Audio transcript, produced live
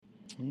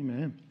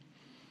Amen.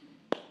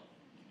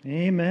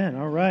 Amen.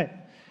 All right.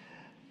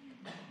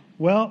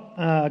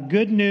 Well,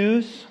 good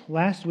news.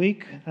 Last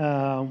week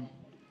at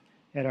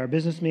our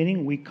business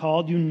meeting, we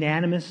called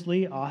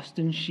unanimously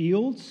Austin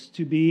Shields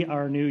to be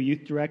our new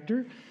youth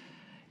director,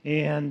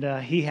 and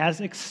he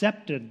has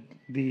accepted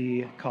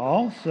the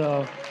call.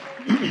 So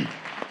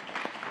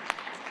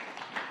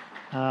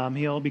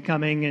he'll be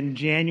coming in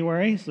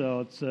January.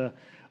 So it's a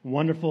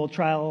wonderful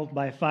trial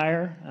by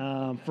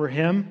fire for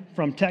him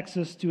from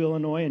Texas to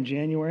Illinois in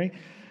January.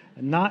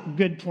 Not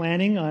good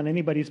planning on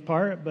anybody's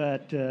part,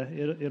 but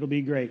it'll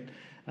be great.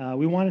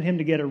 We wanted him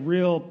to get a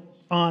real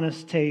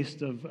honest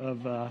taste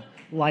of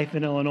life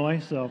in Illinois,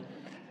 so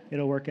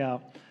it'll work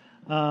out.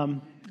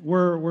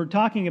 We're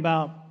talking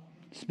about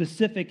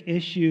specific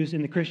issues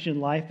in the Christian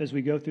life as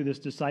we go through this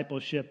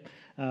discipleship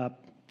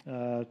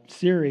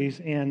series,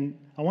 and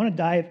I want to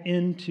dive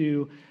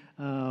into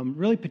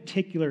really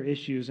particular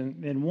issues,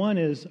 and one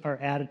is our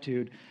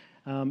attitude.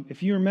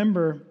 If you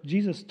remember,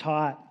 Jesus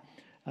taught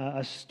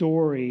a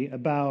story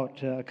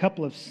about a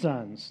couple of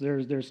sons.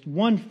 There's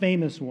one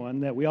famous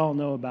one that we all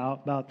know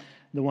about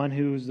the one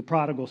who's the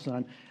prodigal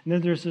son. And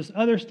then there's this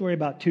other story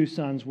about two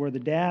sons where the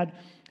dad,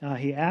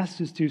 he asked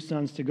his two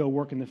sons to go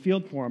work in the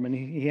field for him. And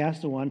he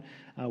asked the one,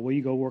 will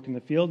you go work in the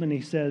field? And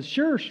he says,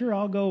 sure,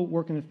 I'll go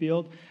work in the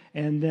field.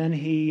 And then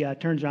he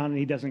turns around and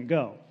he doesn't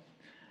go.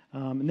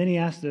 And then he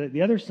asked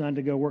the other son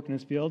to go work in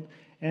his field.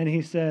 And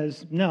he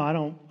says, no, I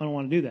don't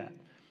want to do that.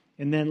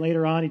 And then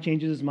later on, he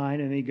changes his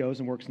mind and he goes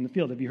and works in the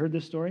field. Have you heard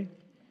this story?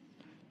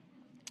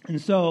 And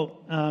so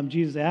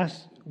Jesus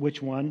asked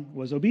which one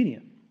was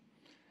obedient.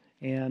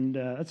 And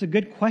that's a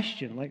good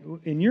question. Like,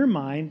 in your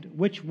mind,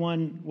 which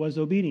one was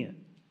obedient?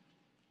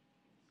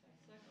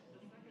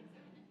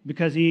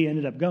 Because he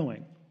ended up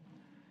going.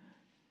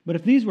 But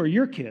if these were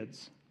your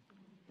kids,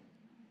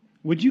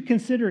 would you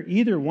consider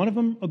either one of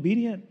them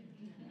obedient?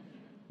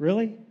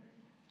 Really?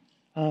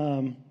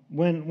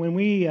 When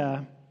we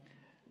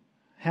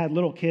had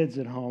little kids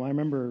at home, I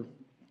remember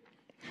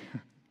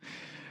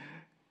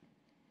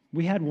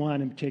we had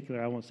one in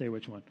particular, I won't say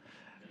which one,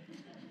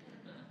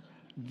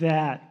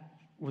 that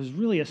was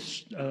really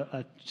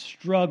a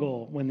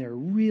struggle when they're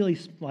really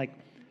like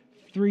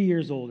 3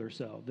 years old or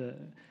so.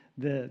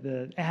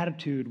 The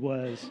attitude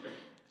was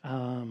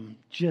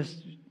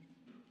just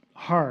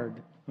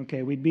hard.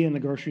 Okay, we'd be in the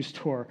grocery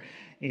store,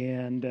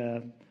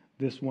 and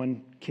this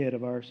one kid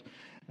of ours,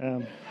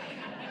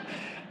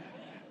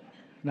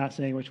 not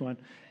saying which one,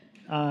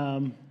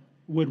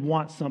 would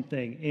want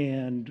something,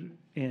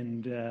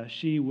 and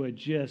she would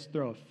just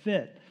throw a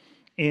fit.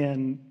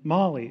 And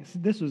Molly,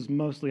 this was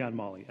mostly on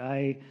Molly.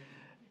 I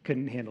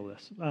couldn't handle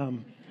this.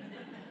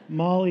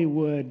 Molly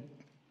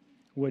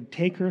would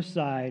take her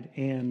aside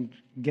and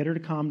get her to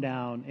calm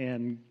down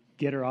and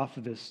get her off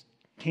of this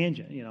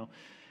tangent,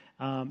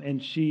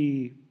 and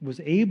she was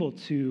able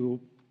to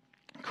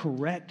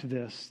correct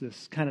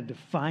this kind of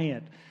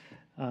defiant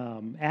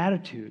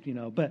attitude,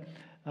 but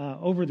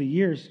over the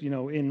years,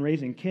 in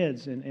raising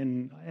kids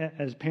and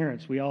as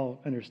parents, we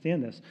all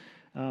understand this.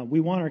 We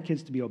want our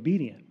kids to be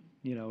obedient,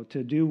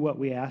 to do what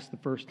we ask the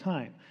first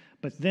time.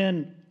 But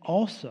then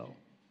also,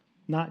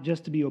 not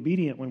just to be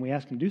obedient when we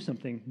ask them to do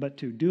something, but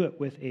to do it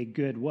with a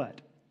good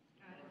what?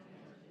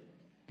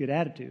 Good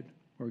attitude,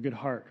 or a good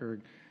heart,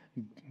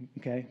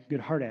 good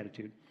heart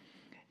attitude.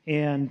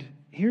 And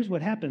here's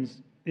what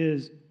happens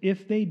is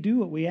if they do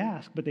what we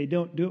ask, but they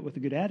don't do it with a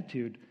good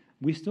attitude,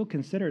 we still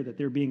consider that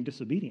they're being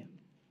disobedient.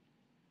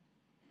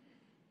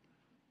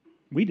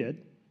 We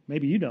did.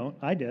 Maybe you don't.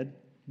 I did.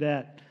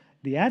 That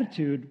the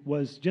attitude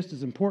was just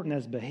as important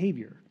as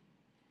behavior.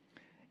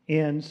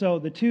 And so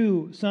the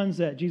two sons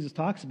that Jesus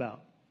talks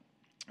about,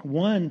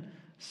 one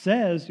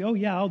says, oh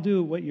yeah, I'll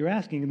do what you're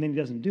asking, and then he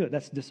doesn't do it.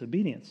 That's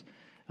disobedience.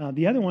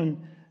 The other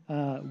one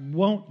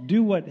won't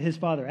do what his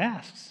father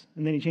asks,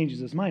 and then he changes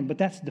his mind, but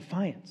that's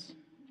defiance.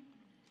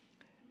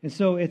 And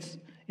so it's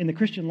in the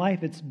Christian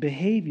life, it's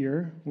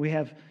behavior. We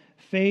have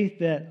faith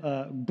that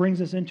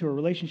brings us into a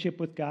relationship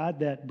with God,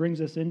 that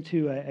brings us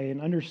into an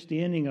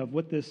understanding of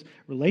what this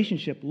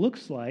relationship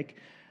looks like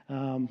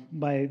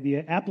by the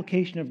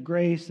application of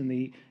grace and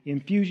the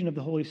infusion of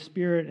the Holy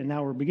Spirit. And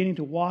now we're beginning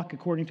to walk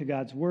according to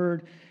God's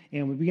Word,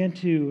 and we begin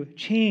to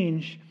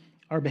change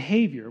our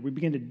behavior. We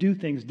begin to do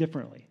things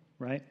differently,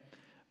 right?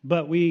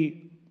 But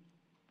we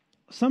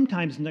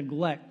sometimes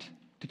neglect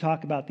to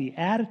talk about the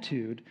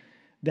attitude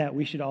that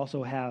we should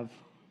also have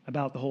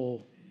about the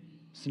whole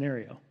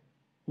scenario.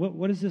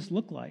 What does this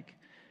look like?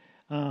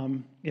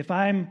 If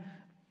I'm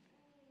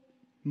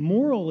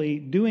morally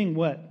doing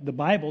what the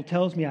Bible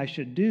tells me I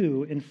should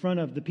do in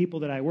front of the people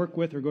that I work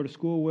with or go to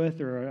school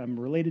with or I'm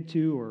related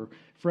to or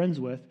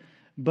friends with,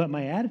 but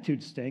my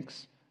attitude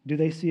stinks, do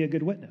they see a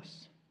good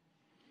witness?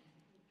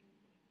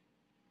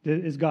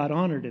 Is God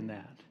honored in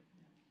that?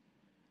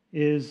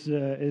 Is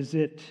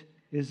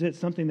it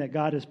something that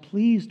God is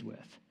pleased with?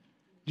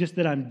 Just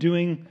that I'm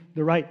doing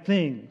the right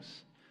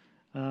things?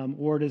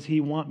 Or does he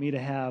want me to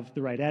have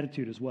the right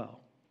attitude as well?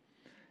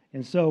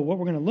 And so what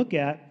we're going to look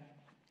at,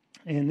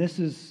 and this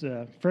is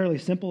fairly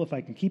simple if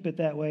I can keep it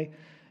that way,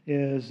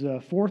 is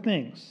four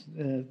things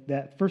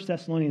that 1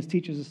 Thessalonians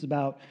teaches us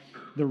about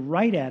the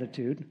right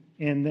attitude,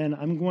 and then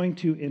I'm going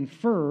to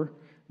infer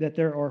that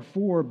there are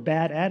four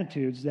bad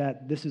attitudes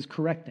that this is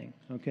correcting,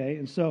 okay?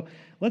 And so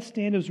let's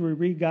stand as we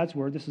read God's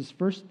Word. This is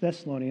 1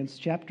 Thessalonians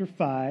chapter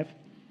 5,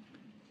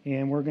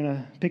 and we're going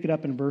to pick it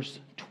up in verse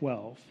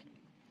 12.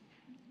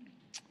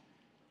 It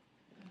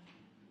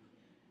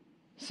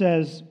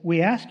says,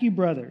 "We ask you,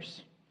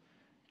 brothers,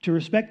 to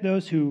respect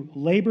those who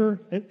labor."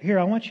 Here,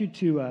 I want you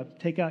to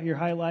take out your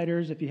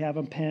highlighters if you have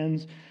them,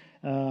 pens.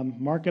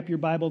 Mark up your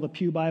Bible, the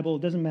Pew Bible.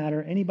 It doesn't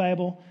matter. Any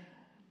Bible,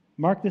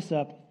 mark this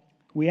up.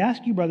 "We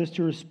ask you, brothers,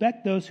 to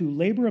respect those who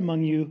labor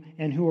among you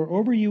and who are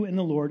over you in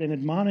the Lord and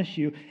admonish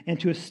you, and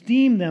to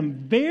esteem them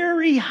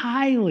very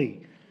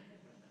highly."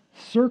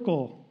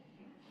 Circle.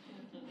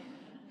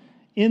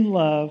 In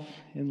love,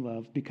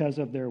 because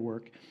of their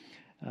work.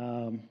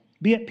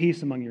 Be at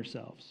peace among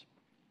yourselves.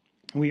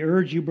 "We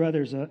urge you,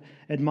 brothers,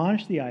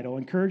 admonish the idle,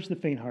 encourage the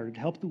faint-hearted,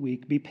 help the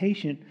weak, be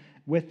patient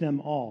with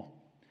them all.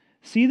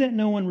 See that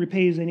no one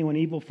repays anyone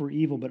evil for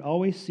evil, but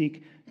always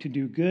seek to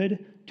do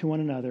good to one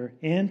another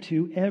and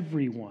to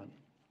everyone.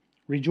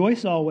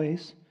 Rejoice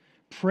always,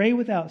 pray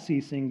without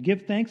ceasing,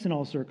 give thanks in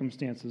all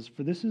circumstances,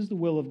 for this is the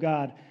will of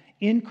God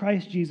in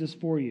Christ Jesus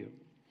for you.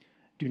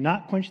 Do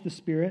not quench the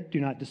Spirit, do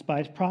not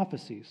despise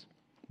prophecies,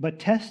 but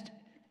test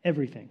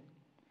everything.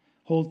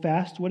 Hold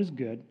fast what is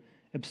good,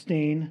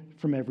 abstain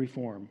from every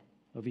form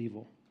of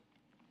evil."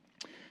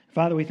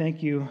 Father, we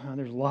thank you.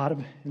 There's a lot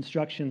of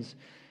instructions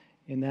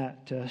in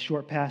that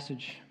short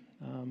passage.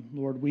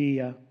 Lord, we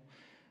are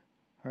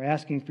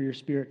asking for your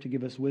Spirit to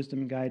give us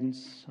wisdom,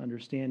 guidance,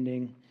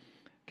 understanding,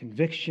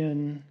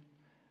 conviction,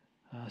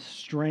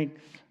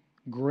 strength,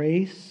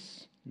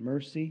 grace,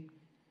 mercy,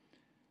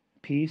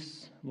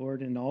 peace,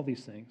 Lord, in all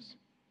these things,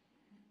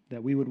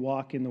 that we would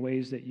walk in the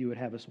ways that you would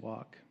have us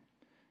walk.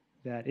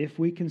 That if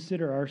we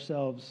consider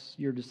ourselves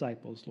your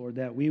disciples, Lord,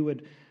 that we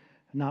would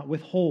not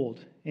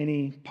withhold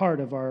any part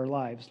of our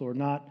lives, Lord,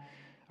 not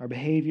our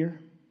behavior,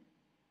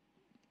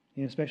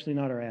 and especially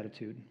not our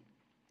attitude.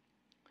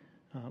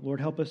 Lord,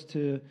 help us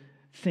to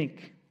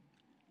think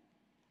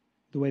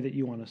the way that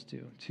you want us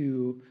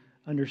to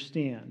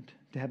understand,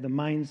 to have the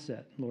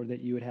mindset, Lord, that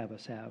you would have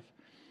us have.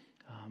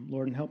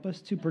 Lord, and help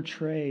us to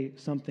portray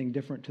something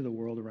different to the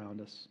world around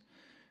us,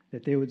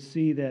 that they would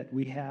see that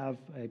we have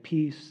a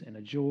peace and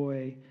a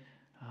joy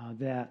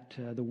that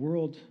the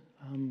world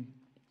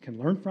can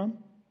learn from,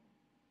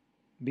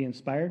 be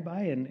inspired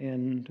by,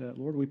 and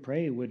Lord, we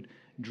pray would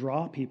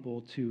draw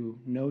people to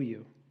know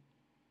you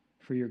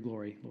for your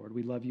glory, Lord.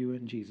 We love you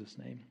in Jesus'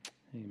 name.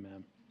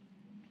 Amen.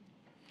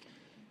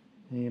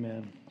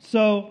 Amen.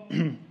 So,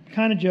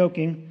 kind of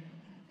joking,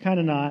 kind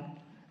of not.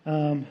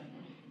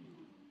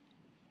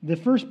 The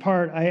first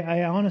part,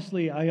 I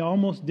honestly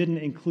almost didn't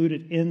include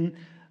it in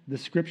the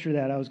scripture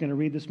that I was going to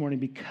read this morning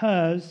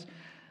because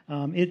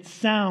it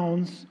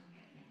sounds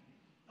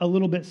a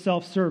little bit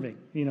self-serving.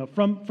 You know,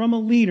 from a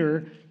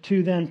leader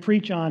to then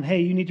preach on,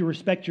 hey, you need to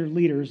respect your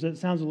leaders, that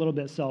sounds a little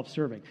bit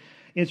self-serving.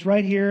 It's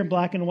right here in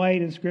black and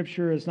white in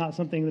Scripture. It's not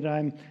something that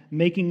I'm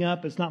making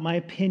up. It's not my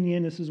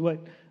opinion. This is what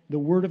the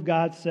Word of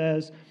God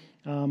says.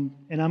 And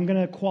I'm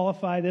going to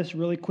qualify this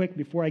really quick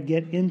before I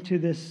get into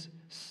this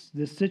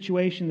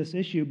situation, this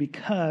issue,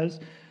 because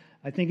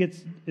I think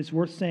it's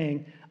worth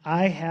saying.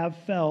 I have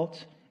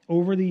felt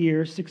over the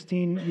years,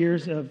 16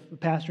 years of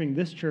pastoring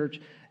this church,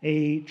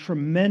 a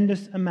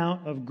tremendous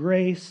amount of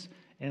grace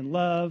and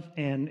love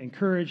and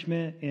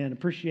encouragement and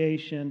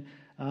appreciation.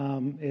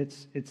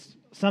 It's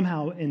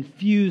somehow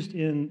infused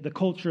in the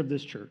culture of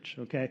this church,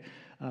 okay?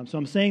 So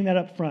I'm saying that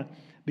up front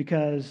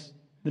because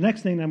the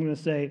next thing that I'm going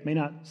to say may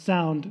not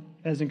sound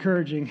as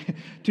encouraging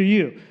to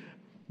you.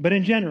 But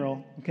in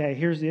general, okay,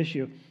 here's the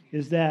issue,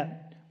 is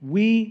that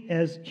we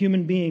as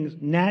human beings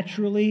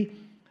naturally,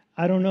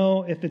 I don't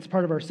know if it's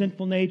part of our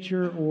sinful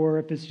nature or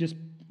if it's just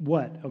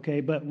what, okay,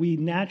 but we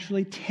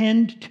naturally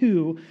tend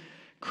to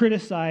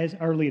criticize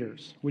our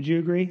leaders. Would you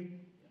agree?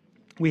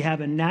 We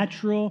have a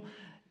natural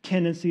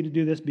tendency to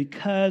do this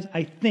because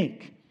I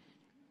think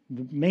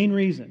the main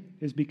reason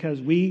is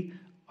because we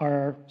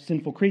are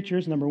sinful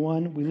creatures. Number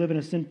one, we live in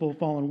a sinful,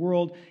 fallen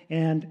world,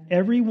 and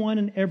everyone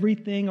and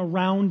everything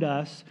around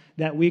us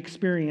that we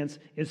experience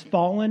is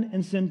fallen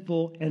and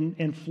sinful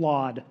and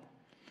flawed.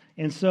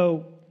 And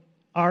so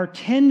our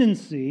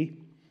tendency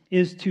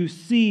is to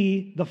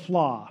see the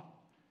flaw.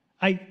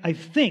 I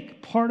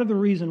think part of the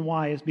reason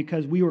why is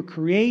because we were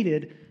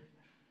created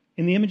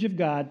in the image of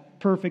God,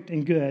 perfect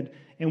and good,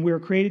 and we were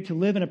created to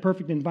live in a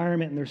perfect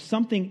environment, and there's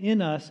something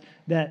in us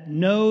that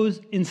knows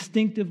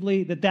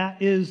instinctively that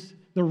that is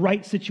the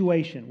right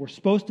situation. We're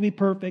supposed to be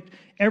perfect.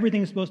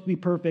 Everything is supposed to be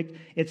perfect.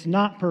 It's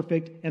not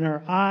perfect, and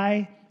our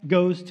eye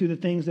goes to the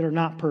things that are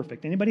not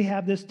perfect. Anybody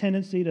have this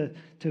tendency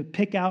to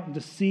pick out and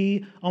to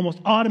see almost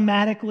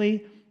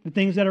automatically the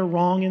things that are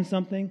wrong in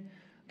something?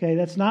 Okay,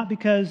 that's not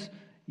because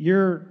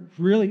you're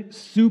really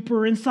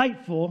super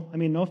insightful. I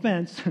mean, no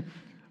offense.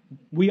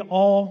 We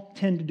all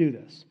tend to do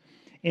this.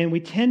 And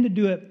we tend to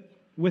do it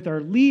with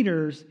our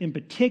leaders in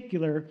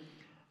particular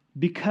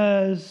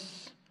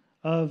because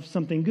of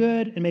something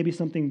good and maybe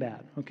something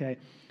bad, okay?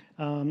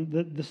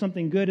 The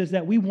something good is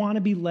that we want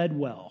to be led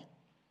well.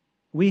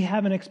 We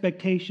have an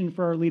expectation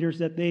for our leaders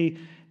that they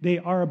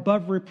are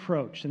above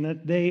reproach, and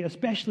that they,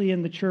 especially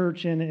in the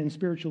church and in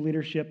spiritual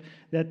leadership,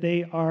 that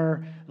they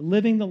are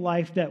living the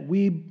life that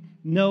we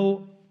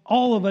know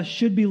all of us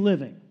should be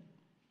living.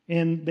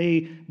 And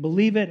they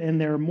believe it, and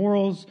their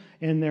morals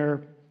and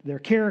their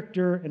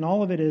character and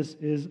all of it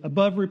is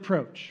above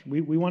reproach.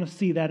 We want to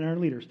see that in our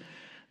leaders.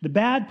 The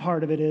bad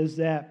part of it is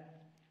that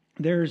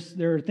there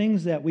are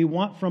things that we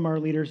want from our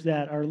leaders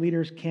that our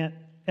leaders can't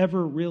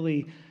ever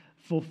really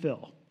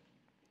fulfill.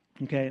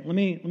 Okay, let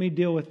me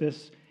deal with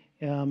this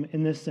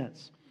in this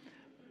sense.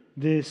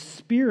 The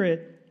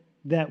spirit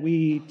that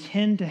we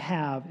tend to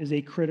have is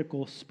a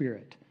critical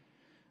spirit.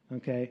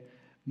 Okay,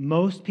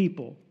 most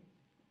people,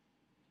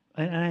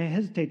 and I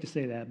hesitate to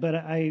say that, but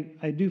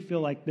I do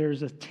feel like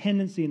there's a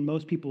tendency in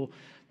most people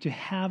to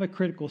have a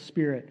critical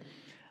spirit,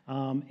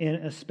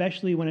 and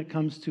especially when it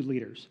comes to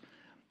leaders.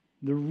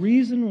 The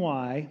reason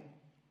why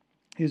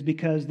is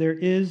because there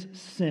is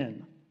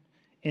sin,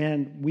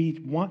 and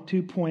we want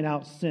to point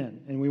out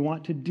sin, and we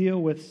want to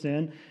deal with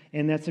sin,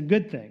 and that's a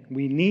good thing.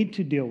 We need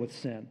to deal with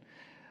sin.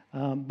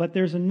 But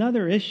there's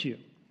another issue,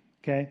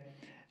 okay?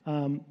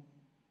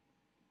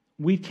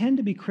 We tend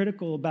to be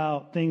critical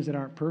about things that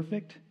aren't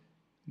perfect,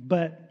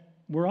 but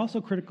we're also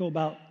critical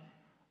about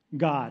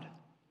God,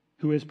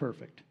 who is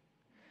perfect.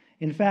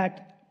 In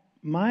fact,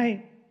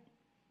 my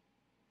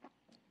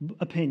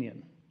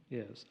opinion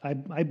is,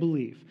 I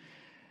believe,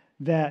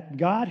 that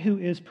God, who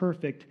is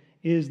perfect,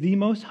 is the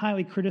most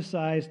highly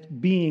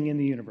criticized being in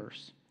the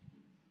universe.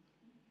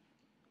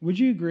 Would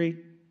you agree?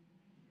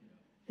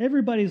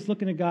 Everybody's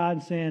looking at God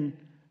and saying,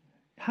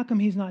 how come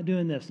he's not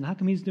doing this? And how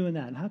come he's doing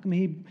that? And how come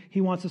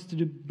he wants us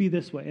to be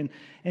this way?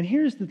 And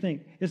here's the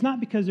thing. It's not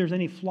because there's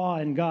any flaw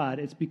in God.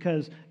 It's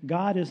because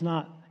God is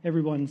not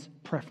everyone's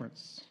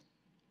preference.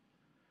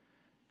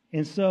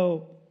 And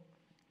so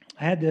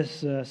I had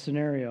this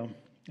scenario.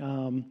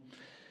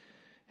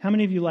 How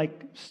many of you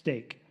like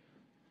steak?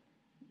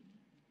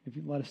 If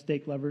you a lot of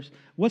steak lovers,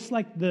 what's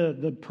like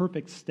the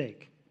perfect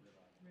steak?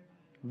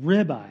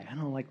 Ribeye. I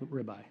don't like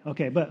ribeye.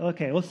 Okay,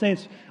 we'll say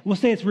it's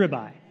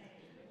ribeye.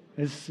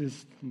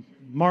 It's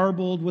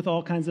marbled with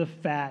all kinds of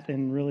fat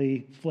and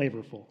really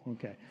flavorful.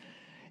 Okay,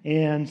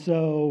 and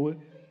so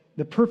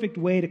the perfect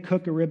way to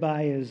cook a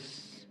ribeye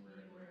is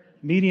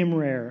medium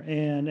rare,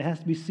 and it has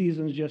to be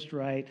seasoned just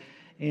right,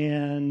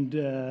 and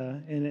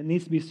it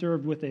needs to be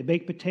served with a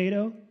baked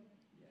potato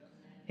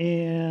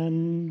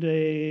and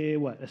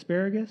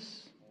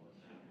asparagus,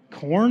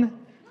 corn.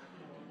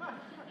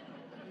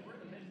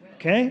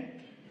 Okay,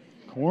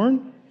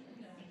 corn.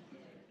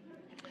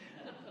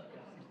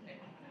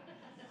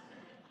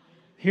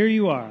 Here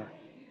you are.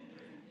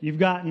 You've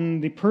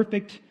gotten the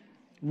perfect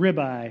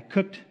ribeye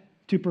cooked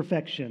to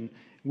perfection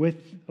with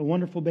a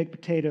wonderful baked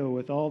potato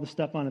with all the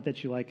stuff on it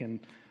that you like and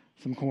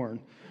some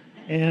corn.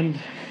 And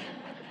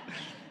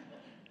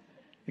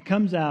it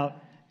comes out,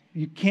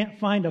 you can't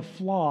find a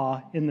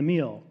flaw in the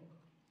meal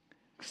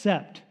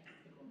except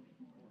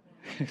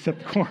the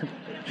corn.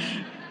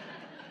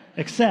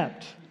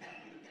 Except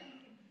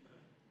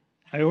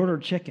I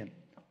ordered chicken.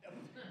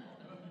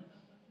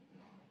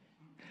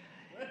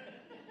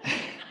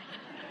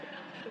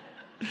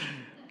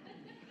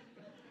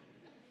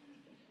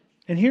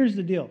 And here's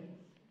the deal,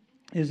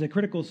 is a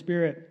critical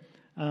spirit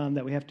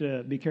that we have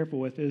to be careful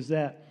with is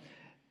that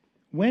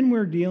when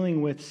we're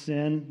dealing with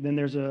sin, then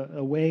there's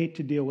a way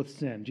to deal with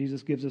sin.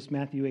 Jesus gives us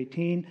Matthew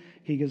 18.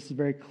 He gives us a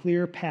very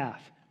clear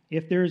path.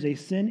 If there's a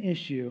sin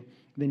issue,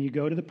 then you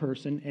go to the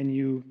person and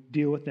you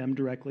deal with them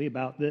directly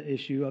about the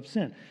issue of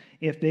sin.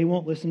 If they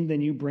won't listen,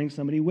 then you bring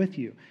somebody with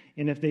you.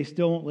 And if they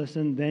still won't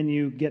listen, then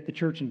you get the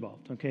church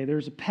involved. Okay,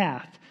 there's a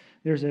path.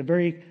 There's a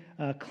very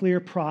clear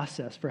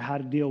process for how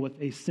to deal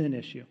with a sin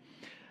issue.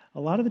 A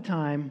lot of the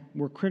time,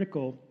 we're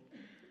critical,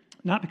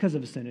 not because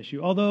of a sin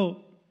issue, although,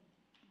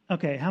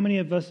 okay, how many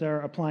of us are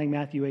applying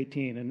Matthew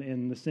 18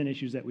 and the sin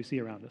issues that we see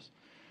around us?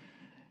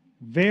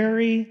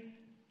 Very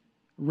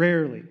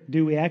rarely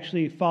do we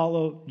actually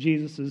follow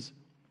Jesus'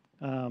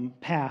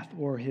 path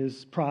or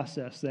his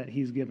process that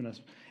he's given us.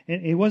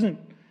 And it wasn't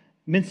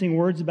mincing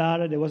words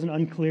about it. It wasn't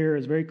unclear. It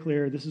was very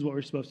clear. This is what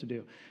we're supposed to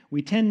do.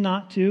 We tend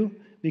not to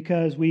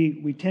because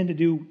we tend to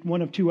do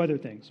one of two other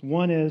things.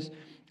 One is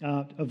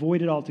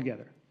avoid it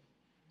altogether.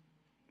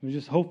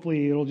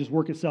 Hopefully it'll just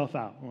work itself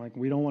out. Like,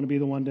 we don't want to be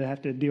the one to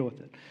have to deal with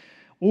it.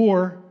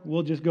 Or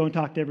we'll just go and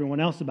talk to everyone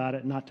else about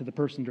it, not to the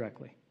person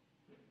directly.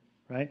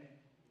 Right?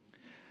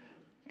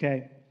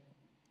 Okay.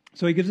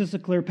 So he gives us a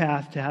clear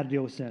path to how to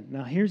deal with sin.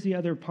 Now here's the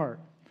other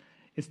part.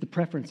 It's the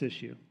preference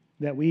issue.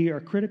 That we are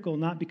critical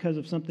not because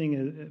of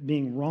something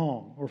being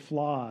wrong or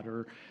flawed,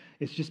 or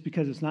it's just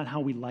because it's not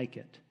how we like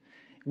it.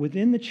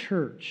 Within the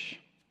church,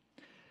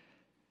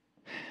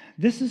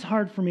 this is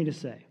hard for me to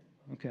say,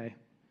 okay?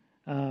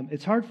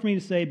 It's hard for me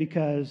to say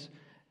because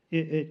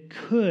it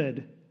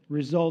could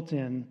result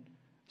in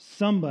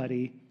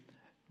somebody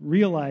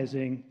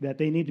realizing that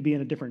they need to be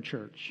in a different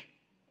church.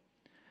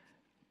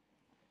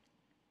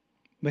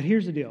 But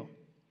here's the deal.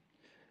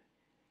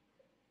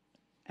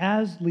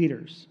 As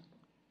leaders,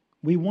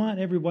 we want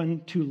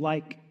everyone to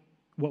like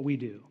what we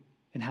do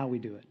and how we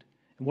do it,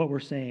 and what we're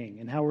saying,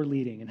 and how we're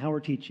leading, and how we're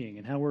teaching,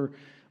 and how we're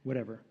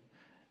whatever,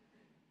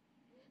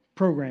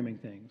 programming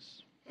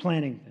things,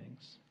 planning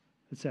things,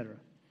 etc.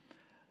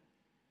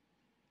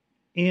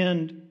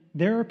 And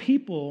there are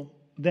people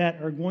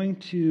that are going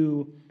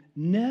to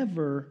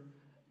never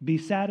be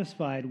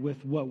satisfied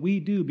with what we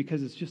do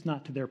because it's just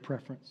not to their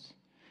preference.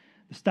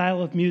 The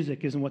style of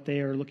music isn't what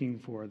they are looking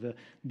for.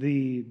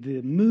 The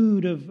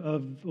mood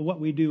of what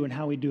we do and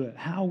how we do it,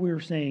 how we're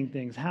saying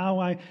things, how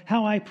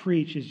I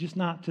preach is just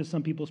not to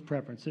some people's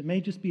preference. It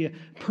may just be a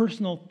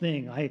personal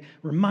thing. I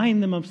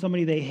remind them of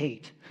somebody they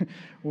hate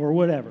or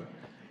whatever.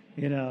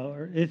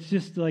 Or it's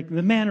just like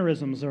the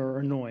mannerisms are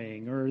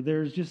annoying, or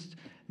there's just,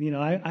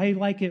 I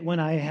like it when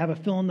I have a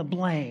fill in the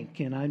blank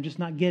and I'm just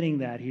not getting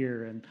that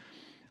here and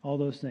all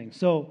those things.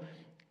 So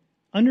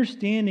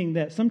understanding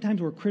that sometimes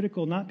we're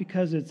critical not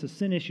because it's a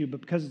sin issue, but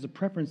because it's a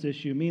preference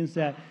issue means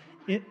that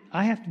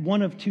I have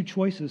one of two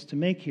choices to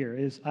make here.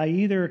 Is I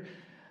either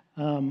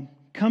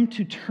come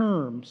to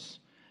terms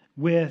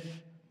with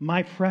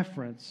my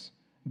preference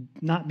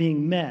not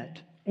being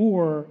met,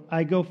 or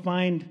I go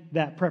find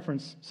that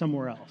preference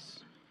somewhere else.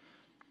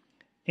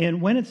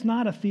 And when it's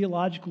not a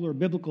theological or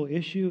biblical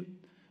issue,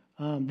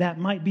 that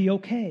might be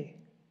okay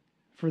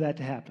for that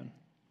to happen.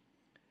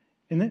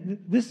 And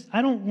this,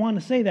 I don't want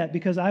to say that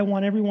because I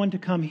want everyone to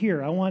come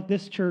here. I want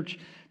this church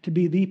to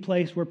be the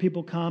place where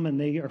people come and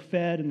they are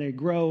fed and they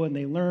grow and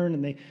they learn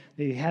and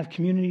they have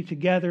community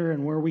together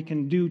and where we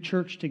can do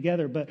church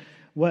together. But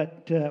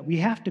what we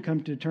have to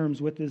come to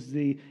terms with is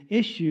the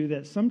issue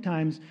that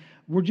sometimes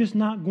we're just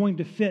not going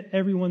to fit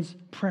everyone's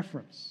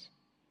preference.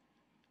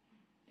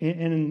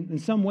 And in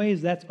some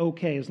ways that's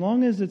okay. As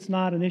long as it's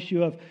not an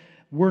issue of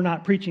we're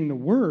not preaching the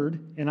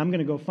word, and I'm going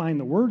to go find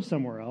the word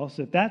somewhere else.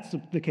 If that's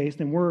the case,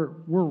 then we're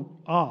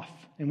off,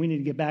 and we need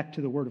to get back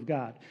to the word of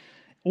God.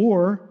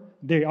 Or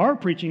they are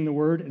preaching the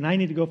word, and I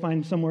need to go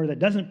find somewhere that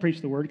doesn't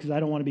preach the word because I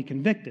don't want to be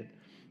convicted.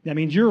 That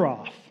means you're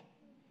off,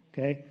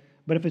 okay?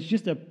 But if it's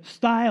just a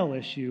style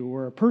issue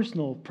or a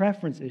personal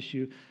preference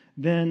issue,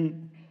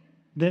 then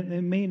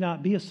it may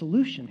not be a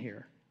solution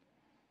here.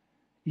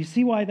 You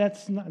see why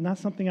that's not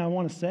something I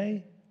want to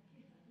say?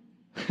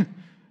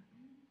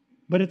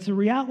 But it's a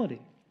reality.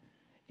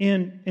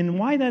 And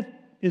why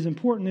that is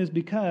important is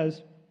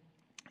because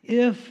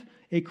if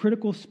a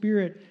critical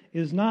spirit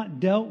is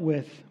not dealt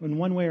with in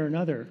one way or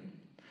another,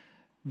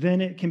 then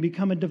it can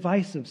become a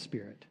divisive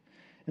spirit.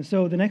 And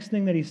so the next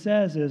thing that he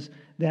says is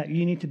that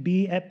you need to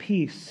be at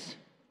peace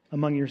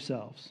among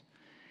yourselves.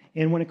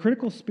 And when a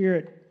critical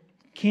spirit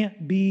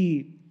can't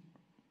be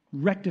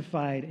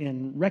rectified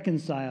and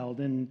reconciled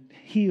and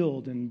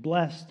healed and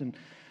blessed, and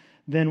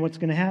then what's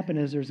going to happen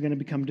is there's going to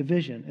become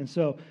division. And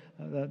so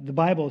the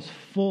Bible is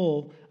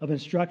full of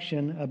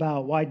instruction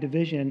about why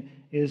division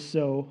is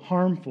so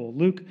harmful.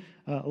 Luke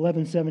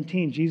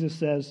 11:17, Jesus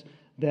says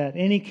that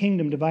any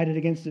kingdom divided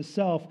against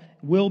itself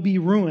will be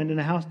ruined, and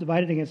a house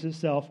divided against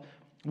itself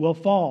will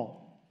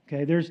fall.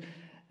 Okay, there's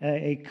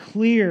a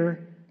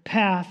clear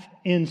path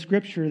in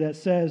Scripture that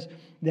says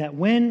that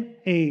when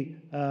a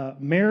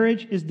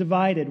marriage is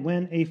divided,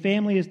 when a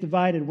family is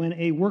divided, when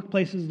a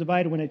workplace is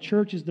divided, when a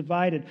church is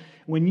divided,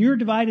 when you're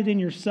divided in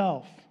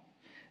yourself,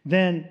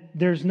 then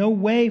there's no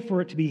way for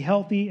it to be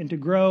healthy and to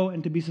grow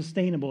and to be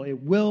sustainable. It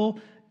will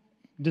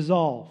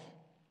dissolve.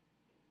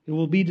 It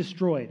will be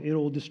destroyed. It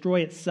will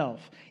destroy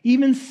itself.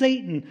 Even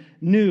Satan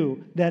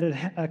knew that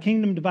a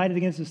kingdom divided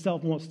against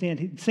itself won't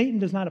stand. Satan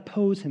does not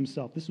oppose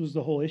himself. This was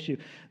the whole issue.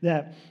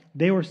 That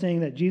they were saying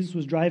that Jesus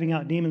was driving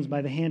out demons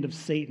by the hand of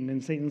Satan.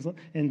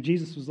 And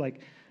Jesus was like,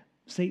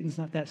 Satan's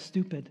not that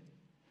stupid.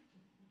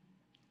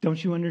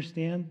 Don't you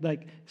understand?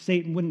 Like,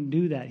 Satan wouldn't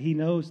do that. He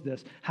knows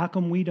this. How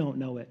come we don't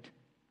know it?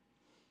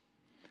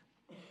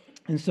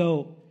 And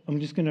so I'm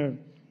just going to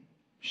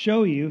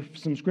show you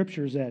some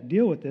scriptures that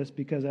deal with this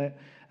because I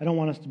don't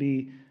want us to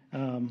be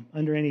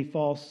under any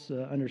false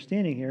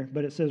understanding here.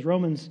 But it says,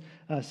 Romans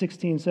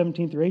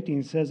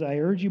 16:17-18 says, I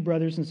urge you,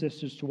 brothers and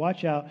sisters, to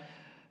watch out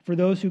for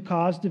those who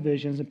cause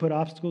divisions and put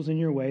obstacles in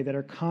your way that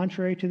are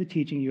contrary to the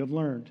teaching you have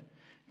learned.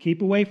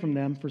 Keep away from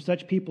them, for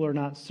such people are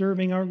not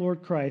serving our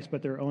Lord Christ,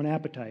 but their own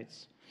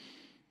appetites.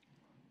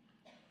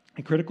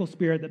 A critical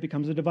spirit that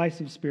becomes a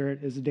divisive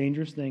spirit is a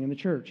dangerous thing in the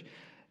church.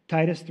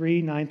 Titus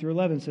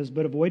 3:9-11 says,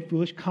 but avoid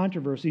foolish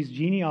controversies,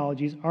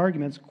 genealogies,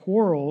 arguments,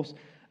 quarrels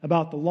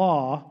about the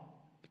law,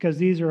 because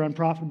these are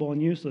unprofitable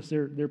and useless.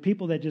 They're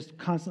people that just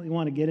constantly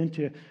want to get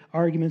into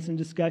arguments and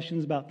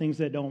discussions about things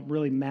that don't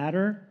really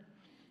matter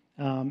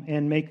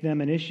and make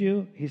them an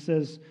issue. He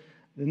says,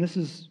 and this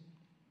is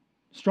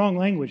strong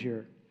language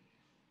here,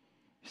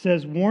 he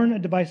says, warn a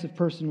divisive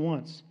person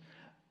once,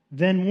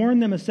 then warn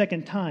them a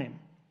second time.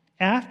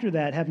 After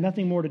that, have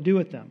nothing more to do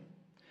with them.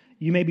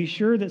 You may be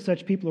sure that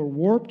such people are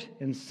warped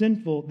and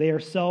sinful. They are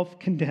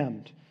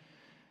self-condemned.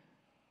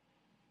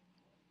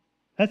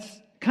 That's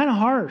kind of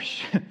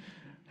harsh.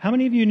 How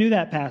many of you knew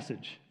that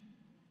passage?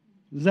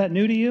 Is that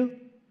new to you?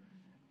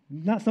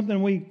 Not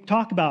something we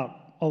talk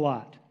about a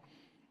lot.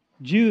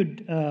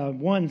 Jude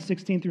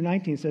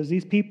 1:16-19 says,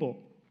 these people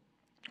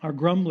are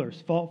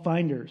grumblers, fault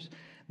finders.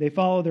 They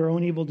follow their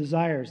own evil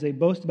desires. They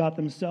boast about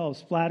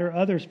themselves, flatter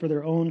others for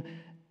their own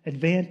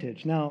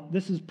advantage. Now,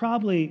 this is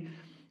probably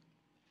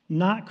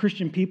not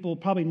Christian people,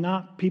 probably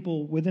not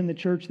people within the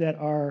church that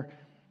are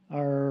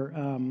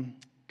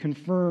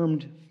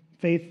confirmed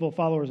faithful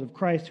followers of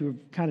Christ who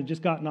have kind of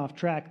just gotten off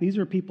track. These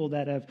are people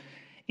that have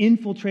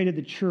infiltrated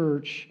the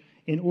church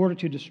in order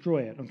to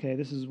destroy it. Okay,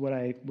 this is what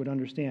I would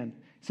understand.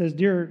 It says,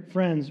 dear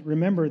friends,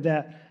 remember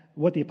that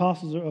what the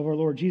apostles of our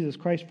Lord Jesus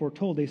Christ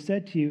foretold. They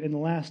said to you, in the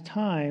last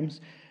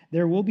times,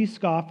 there will be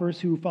scoffers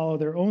who follow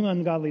their own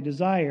ungodly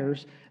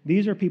desires.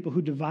 These are people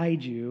who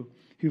divide you,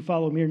 who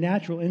follow mere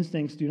natural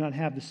instincts, do not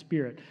have the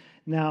Spirit.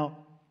 Now,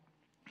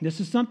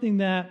 this is something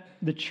that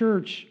the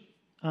church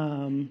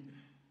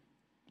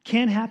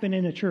can happen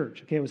in a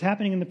church. Okay, it was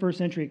happening in the first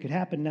century. It could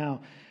happen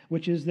now,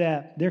 which is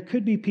that there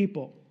could be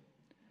people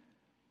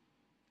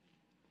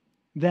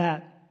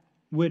that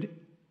would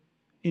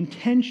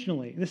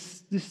intentionally,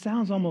 this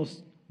sounds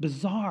almost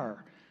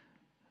bizarre,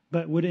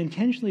 but would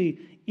intentionally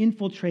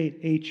infiltrate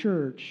a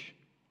church,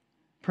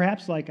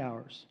 perhaps like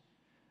ours,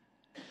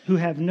 who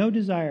have no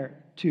desire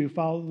to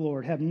follow the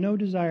Lord, have no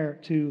desire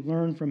to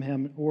learn from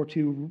Him or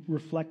to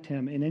reflect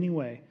Him in any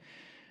way,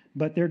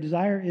 but their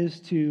desire is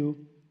to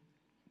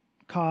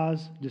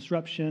cause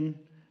disruption,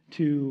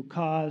 to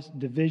cause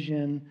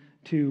division,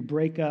 to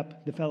break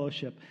up the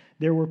fellowship.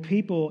 There were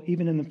people,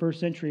 even in the first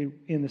century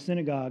in the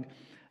synagogue,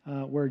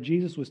 where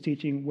Jesus was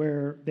teaching,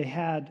 where they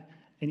had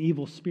an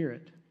evil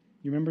spirit.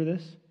 You remember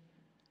this?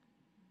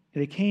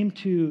 They came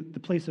to the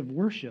place of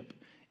worship,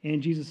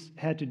 and Jesus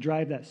had to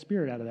drive that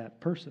spirit out of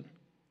that person.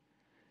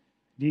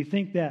 Do you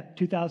think that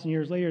 2,000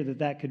 years later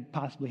that could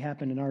possibly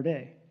happen in our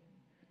day?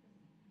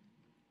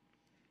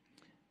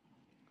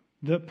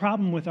 The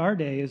problem with our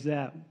day is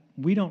that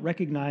we don't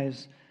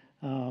recognize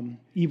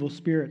evil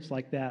spirits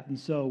like that, and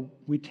so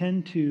we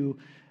tend to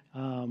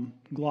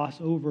gloss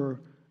over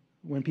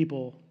when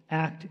people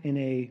act in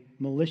a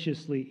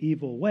maliciously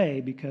evil way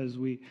because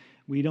we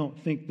don't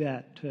think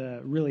that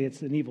really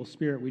it's an evil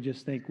spirit. We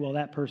just think, well,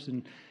 that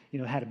person,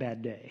 had a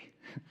bad day.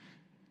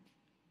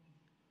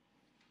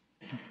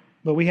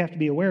 But we have to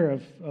be aware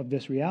of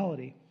this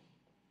reality.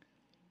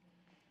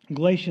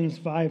 Galatians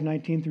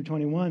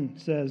 5:19-21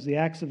 says the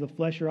acts of the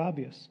flesh are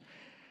obvious.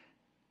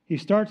 He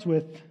starts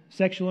with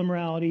sexual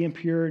immorality,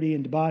 impurity,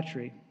 and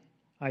debauchery,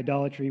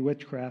 idolatry,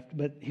 witchcraft.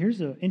 But here's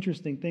an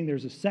interesting thing.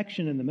 There's a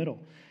section in the middle.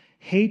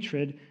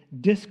 Hatred,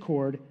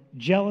 discord,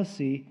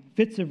 jealousy,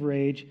 fits of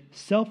rage,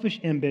 selfish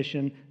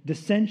ambition,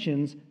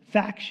 dissensions,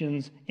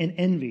 factions, and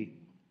envy.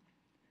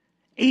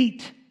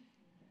 8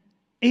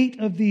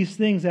 of these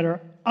things that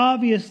are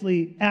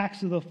obviously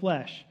acts of the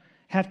flesh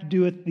have to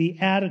do with the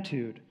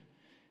attitude,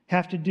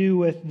 have to do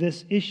with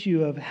this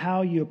issue of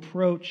how you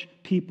approach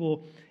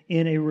people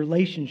in a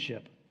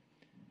relationship.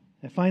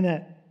 I find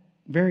that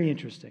very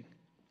interesting.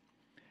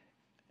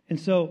 And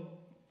so,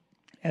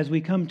 as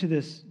we come to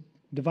this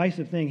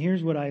divisive thing,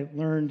 here's what I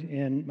learned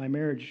in my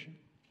marriage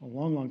a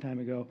long, long time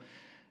ago,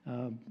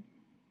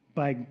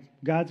 by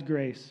God's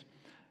grace,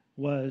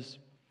 was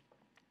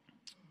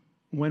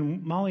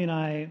when Molly and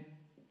I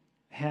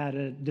had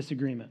a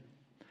disagreement.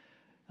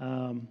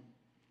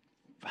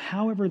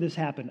 However this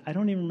happened, I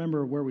don't even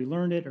remember where we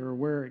learned it or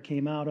where it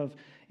came out of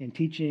in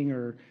teaching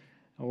or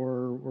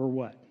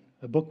what,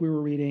 a book we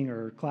were reading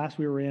or class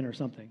we were in or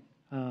something.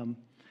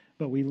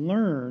 But we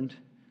learned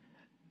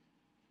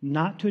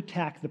not to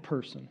attack the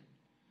person,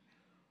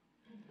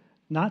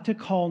 not to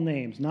call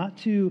names, not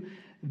to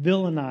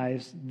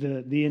villainize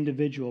the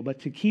individual,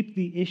 but to keep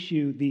the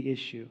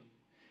issue.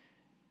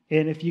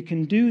 And if you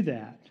can do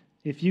that,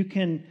 if you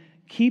can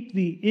keep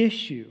the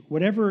issue,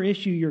 whatever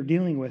issue you're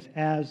dealing with,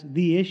 as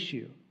the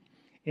issue,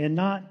 and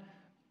not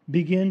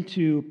begin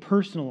to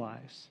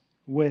personalize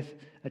with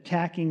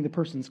attacking the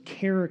person's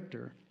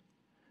character,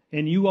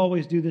 and you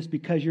always do this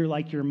because you're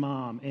like your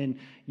mom, and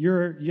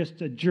you're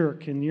just a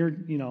jerk, and you're,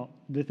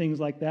 the things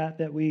like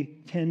that we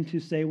tend to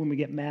say when we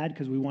get mad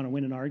because we want to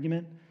win an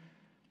argument.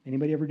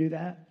 Anybody ever do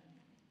that?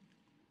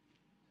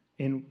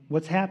 And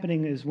what's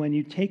happening is when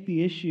you take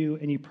the issue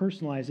and you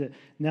personalize it,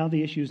 now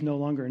the issue is no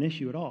longer an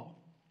issue at all,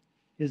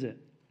 is it?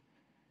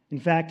 In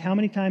fact, how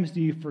many times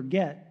do you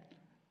forget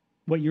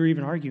what you're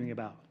even arguing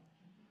about?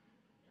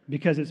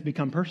 Because it's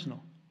become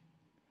personal.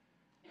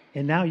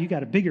 And now you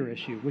got a bigger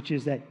issue, which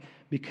is that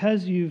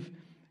because you've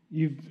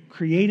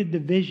created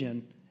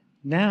division,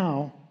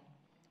 now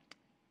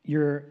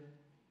you're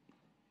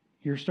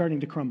starting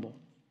to crumble.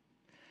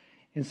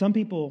 And some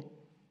people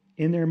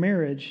in their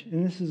marriage,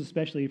 and this is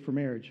especially for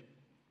marriage,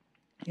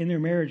 in their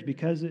marriage,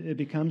 because it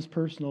becomes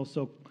personal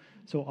so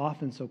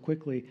often, so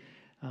quickly,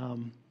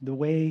 the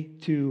way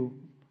to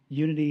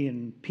unity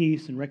and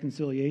peace and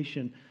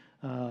reconciliation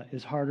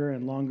is harder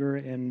and longer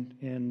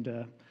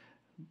and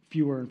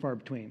fewer and far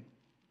between.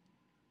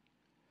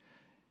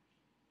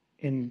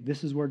 And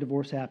this is where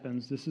divorce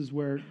happens. This is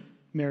where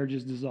marriage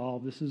is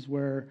dissolved. This is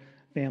where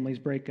families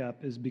break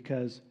up is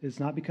because it's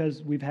not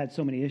because we've had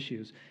so many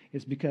issues.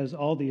 It's because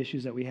all the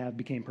issues that we have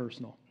became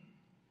personal.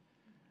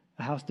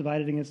 A house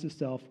divided against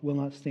itself will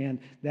not stand.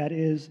 That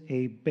is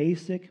a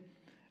basic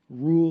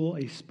rule,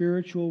 a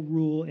spiritual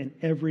rule in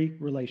every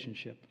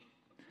relationship.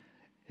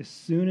 As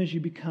soon as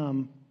you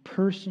become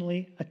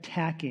personally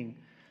attacking,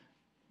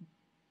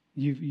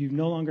 you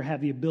no longer have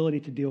the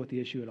ability to deal with the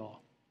issue at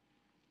all.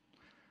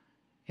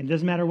 And it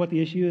doesn't matter what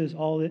the issue is,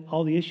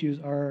 all the issues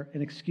are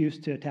an excuse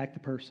to attack the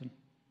person.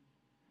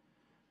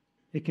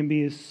 It can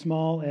be as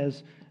small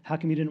as, how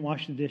come you didn't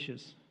wash the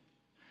dishes?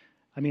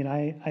 I mean,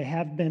 I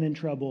have been in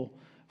trouble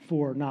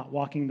for not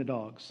walking the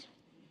dogs.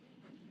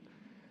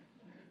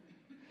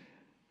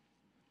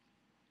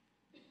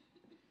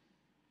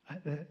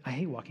 I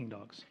hate walking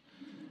dogs.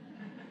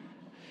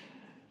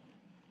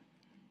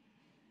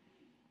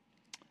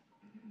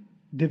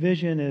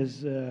 Division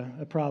is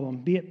a problem.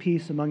 Be at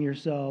peace among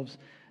yourselves.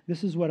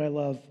 This is what I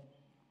love,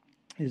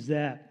 is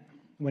that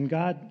when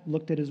God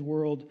looked at his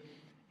world,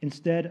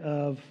 instead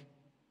of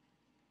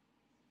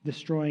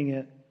destroying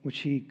it, which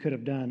he could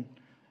have done,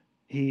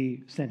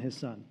 he sent his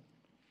son.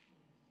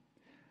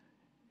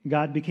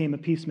 God became a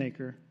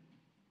peacemaker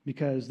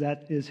because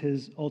that is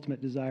his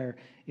ultimate desire,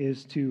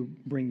 is to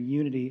bring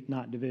unity,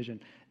 not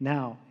division.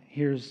 Now,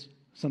 here's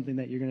something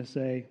that you're going to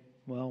say,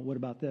 well, what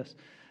about this?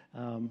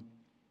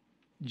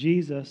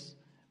 Jesus,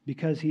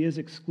 because he is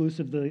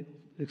exclusively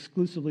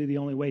the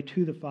only way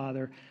to the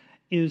Father,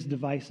 is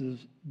divisive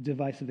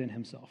in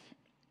himself.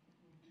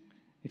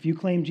 If you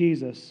claim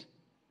Jesus,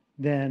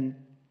 then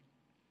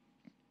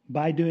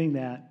by doing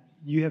that,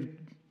 you have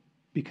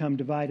become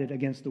divided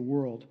against the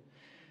world.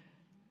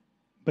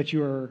 But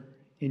you are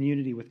in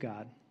unity with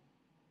God.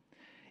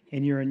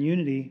 And you're in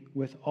unity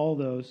with all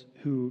those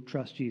who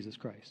trust Jesus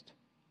Christ.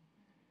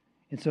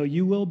 And so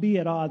you will be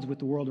at odds with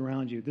the world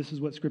around you. This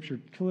is what Scripture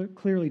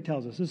clearly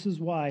tells us. This is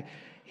why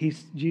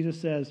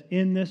Jesus says,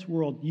 in this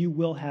world you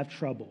will have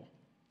trouble.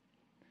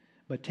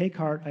 But take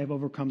heart, I have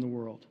overcome the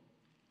world.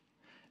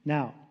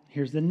 Now,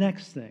 here's the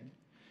next thing,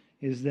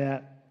 is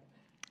that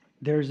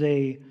there's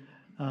a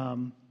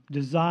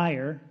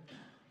desire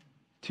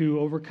to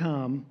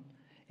overcome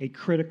a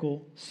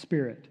critical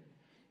spirit.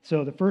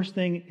 So the first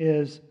thing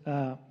is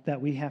that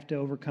we have to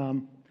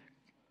overcome,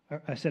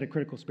 I said a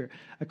critical spirit.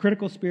 A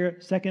critical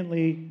spirit,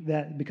 secondly,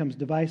 that becomes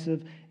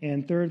divisive,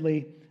 and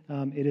thirdly,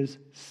 it is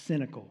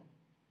cynical.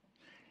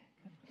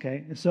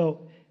 Okay, and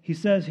so he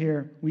says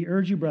here, we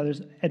urge you,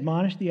 brothers,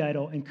 admonish the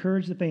idle,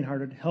 encourage the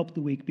faint-hearted, help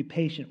the weak, be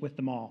patient with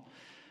them all.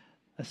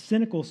 A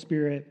cynical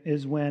spirit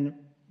is when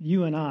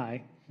you and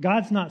I,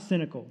 God's not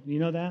cynical. You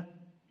know that?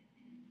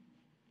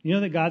 You know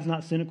that God's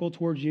not cynical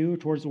towards you,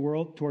 towards the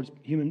world, towards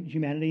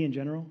humanity in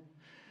general?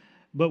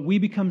 But we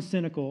become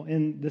cynical,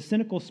 and the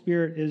cynical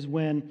spirit is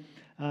when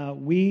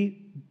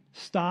we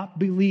stop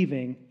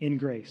believing in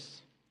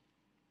grace.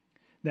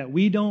 That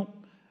we don't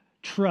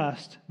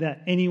trust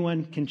that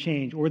anyone can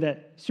change or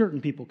that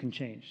certain people can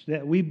change.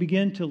 That we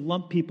begin to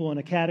lump people in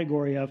a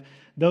category of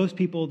those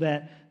people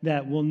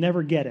that will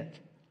never get it.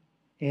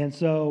 And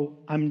so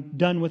I'm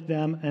done with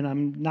them, and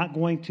I'm not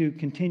going to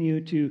continue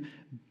to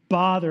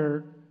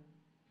bother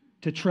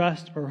to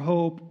trust or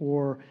hope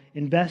or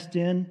invest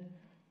in.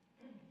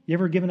 You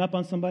ever given up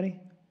on somebody?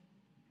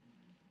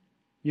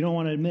 You don't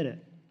want to admit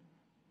it,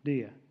 do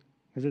you?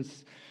 Because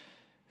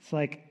it's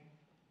like,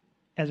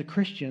 as a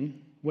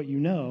Christian, what you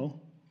know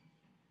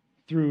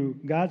through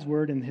God's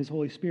Word and His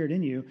Holy Spirit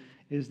in you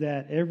is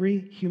that every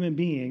human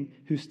being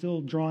who's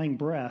still drawing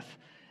breath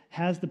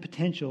has the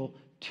potential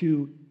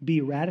to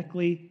be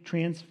radically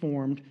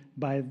transformed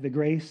by the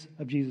grace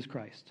of Jesus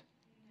Christ.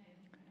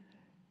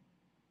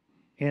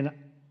 And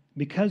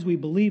because we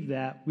believe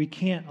that, we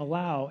can't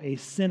allow a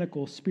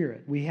cynical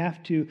spirit. We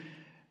have to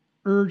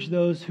urge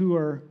those who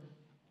are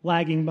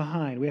lagging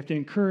behind. We have to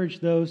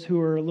encourage those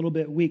who are a little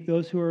bit weak,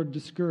 those who are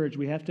discouraged.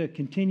 We have to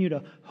continue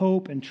to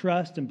hope and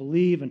trust and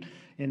believe and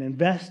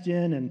invest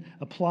in and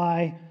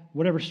apply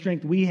whatever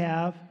strength we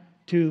have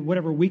to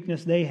whatever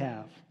weakness they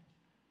have.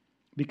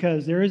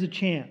 Because there is a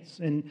chance.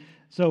 And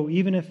so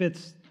even if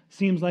it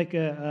seems like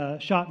a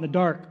shot in the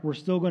dark, we're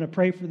still going to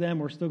pray for them.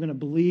 We're still going to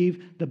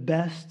believe the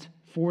best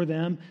for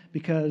them,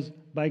 because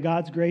by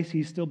God's grace,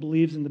 He still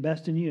believes in the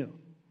best in you.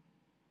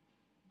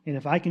 And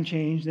if I can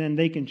change, then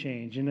they can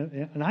change.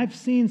 And I've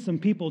seen some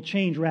people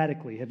change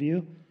radically. Have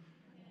you?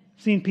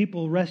 I've seen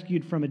people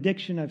rescued from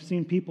addiction. I've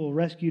seen people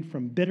rescued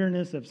from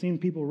bitterness. I've seen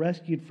people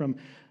rescued from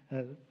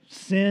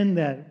sin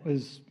that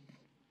was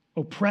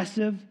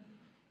oppressive.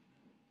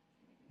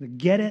 They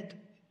get it,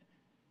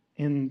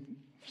 and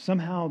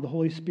somehow the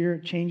Holy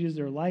Spirit changes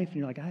their life. And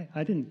you're like,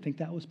 I didn't think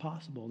that was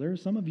possible. There are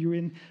some of you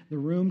in the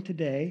room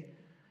today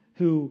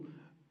who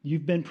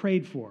you've been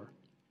prayed for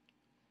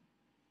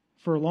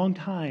a long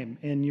time,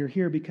 and you're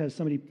here because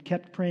somebody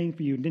kept praying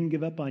for you and didn't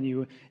give up on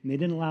you, and they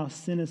didn't allow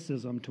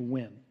cynicism to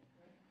win.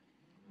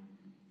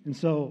 And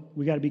so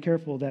we got to be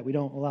careful that we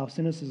don't allow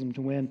cynicism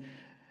to win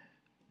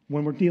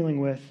when we're dealing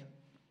with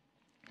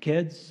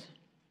kids,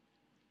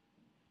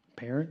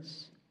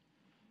 parents,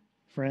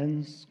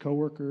 friends,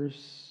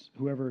 coworkers,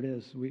 whoever it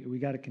is. We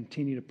got to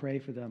continue to pray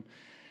for them.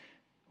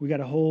 We got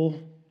a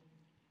whole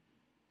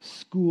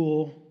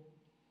school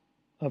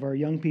of our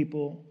young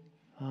people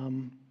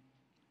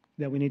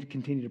that we need to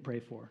continue to pray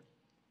for.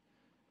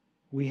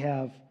 We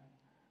have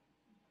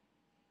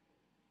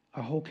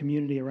a whole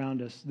community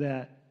around us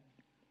that,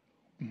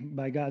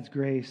 by God's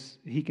grace,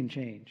 He can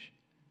change.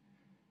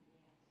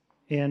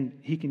 And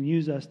He can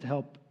use us to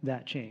help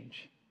that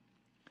change.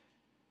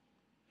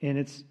 And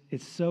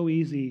it's so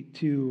easy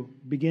to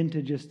begin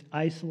to just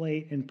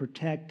isolate and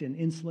protect and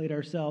insulate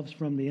ourselves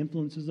from the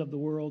influences of the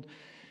world.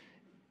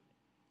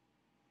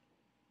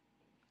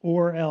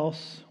 Or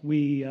else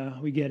we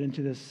get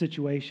into this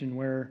situation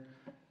where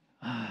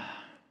I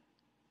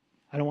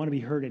don't want to be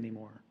hurt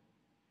anymore.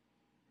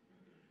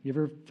 You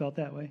ever felt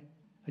that way?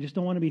 I just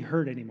don't want to be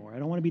hurt anymore. I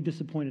don't want to be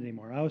disappointed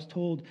anymore. I was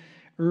told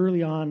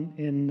early on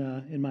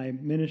in my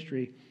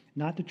ministry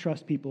not to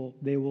trust people.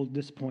 They will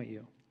disappoint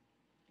you.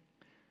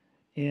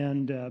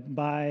 And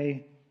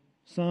by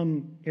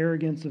some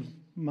arrogance of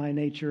my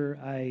nature,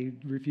 I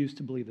refuse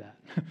to believe that.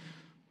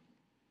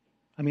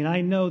 I mean,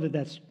 I know that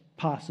that's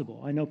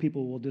possible. I know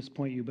people will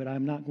disappoint you, but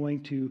I'm not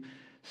going to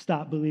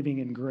stop believing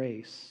in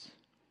grace.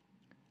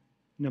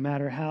 No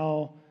matter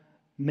how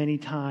many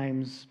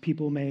times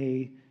people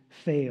may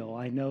fail,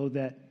 I know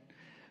that.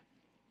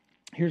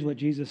 Here's what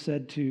Jesus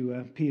said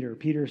to Peter.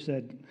 Peter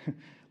said,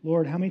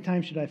 Lord, how many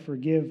times should I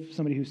forgive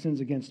somebody who sins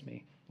against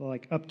me? Well,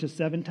 like up to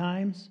 7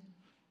 times?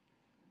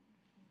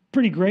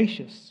 Pretty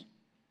gracious.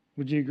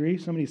 Would you agree?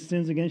 Somebody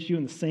sins against you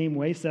in the same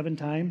way 7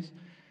 times,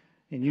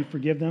 and you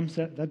forgive them?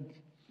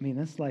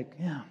 That's like,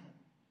 yeah,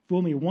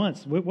 fool me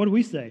once. What do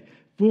we say?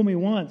 Fool me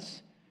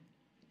once,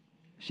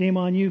 shame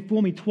on you.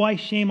 Fool me twice,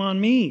 shame on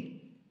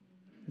me.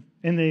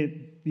 And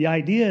the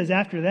idea is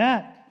after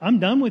that, I'm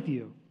done with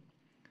you.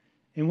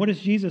 And what does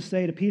Jesus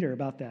say to Peter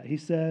about that? He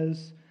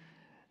says,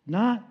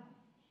 not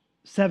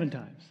 7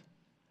 times,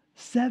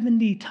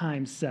 70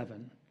 times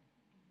 7.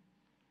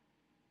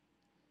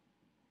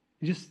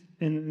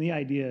 And the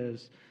idea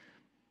is,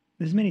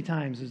 as many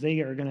times as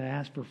they are going to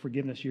ask for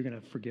forgiveness, you're going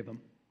to forgive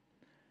them.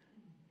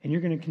 And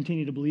you're going to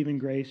continue to believe in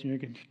grace, and you're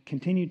going to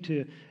continue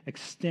to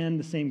extend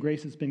the same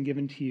grace that's been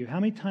given to you. How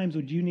many times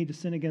would you need to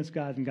sin against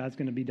God, and God's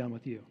going to be done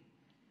with you?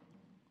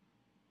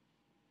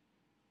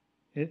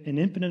 An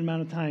infinite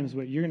amount of times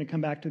where you're going to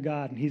come back to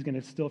God, and He's going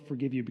to still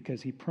forgive you,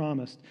 because He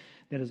promised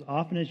that as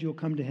often as you'll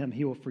come to Him,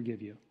 He will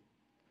forgive you.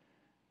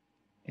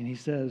 And He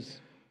says,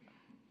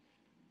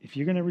 if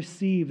you're going to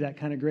receive that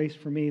kind of grace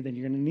from me, then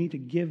you're going to need to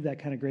give that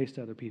kind of grace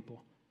to other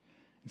people.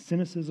 And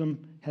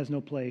cynicism has no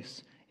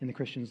place in the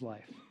Christian's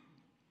life.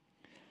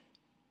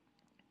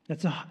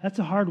 That's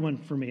a hard one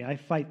for me. I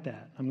fight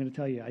that. I'm going to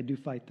tell you, I do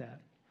fight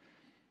that.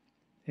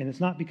 And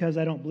it's not because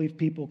I don't believe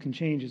people can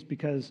change. It's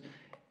because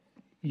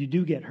you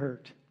do get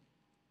hurt.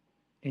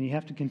 And you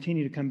have to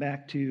continue to come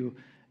back to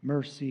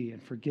mercy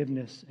and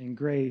forgiveness and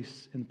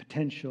grace and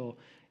potential.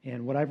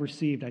 And what I've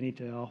received, I need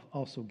to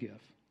also give.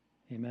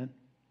 Amen?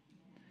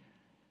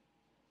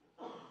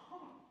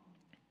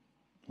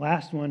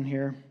 Last one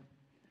here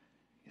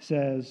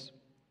says,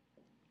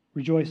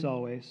 rejoice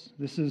always.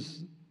 This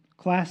is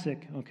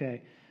classic,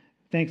 okay.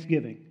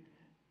 Thanksgiving.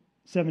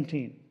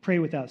 17, pray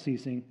without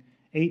ceasing.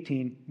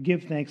 18,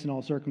 give thanks in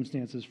all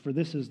circumstances, for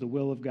this is the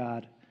will of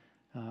God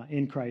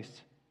in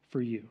Christ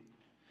for you.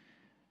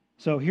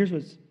 So here's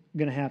what's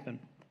going to happen.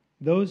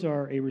 Those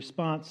are a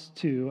response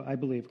to, I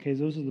believe, okay,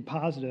 those are the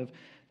positive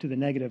to the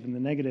negative, and the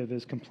negative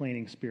is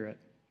complaining spirit.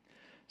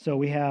 So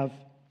we have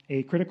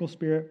a critical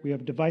spirit, we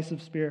have a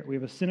divisive spirit, we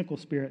have a cynical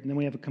spirit, and then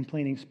we have a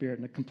complaining spirit.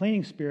 And the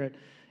complaining spirit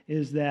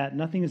is that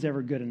nothing is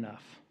ever good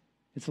enough.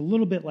 It's a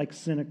little bit like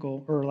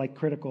cynical or like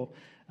critical,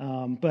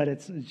 but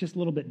it's just a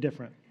little bit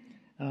different.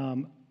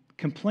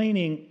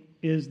 Complaining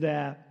is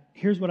that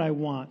here's what I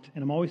want,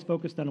 and I'm always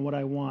focused on what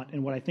I want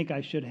and what I think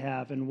I should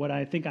have and what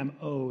I think I'm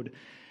owed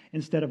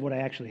instead of what I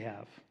actually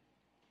have.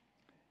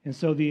 And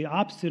so the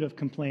opposite of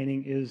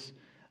complaining is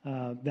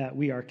that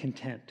we are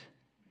content.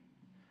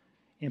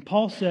 And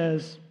Paul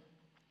says,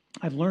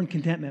 I've learned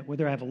contentment,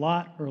 whether I have a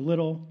lot or a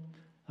little,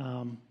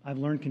 I've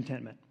learned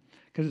contentment.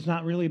 Because it's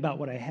not really about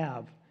what I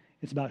have,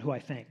 it's about who I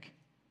think.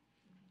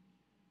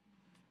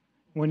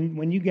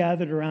 When you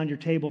gathered around your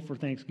table for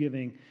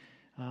Thanksgiving,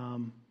 I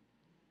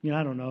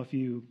don't know if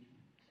you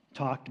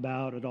talked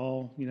about at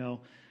all,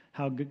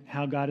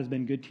 how God has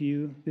been good to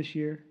you this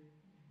year.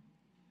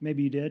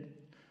 Maybe you did.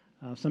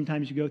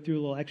 Sometimes you go through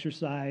a little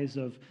exercise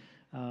of,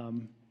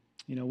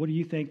 what are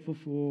you thankful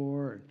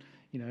for?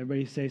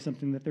 Everybody say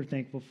something that they're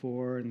thankful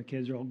for, and the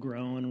kids are all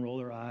groan and roll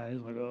their eyes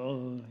like,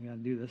 oh, I got to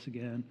do this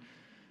again.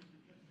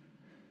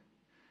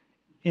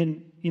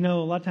 And, a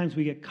lot of times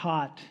we get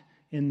caught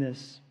in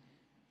this.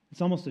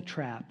 It's almost a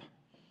trap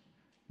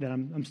that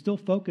I'm still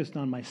focused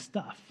on my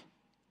stuff.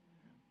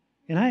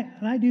 And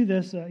I do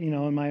this,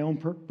 in my own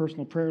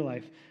personal prayer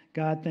life.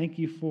 God, thank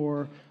you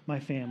for my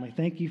family.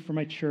 Thank you for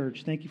my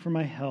church. Thank you for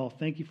my health.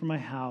 Thank you for my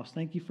house.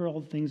 Thank you for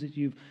all the things that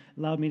you've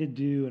allowed me to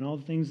do and all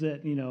the things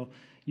that,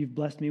 you've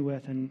blessed me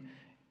with. And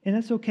And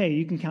that's okay.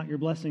 You can count your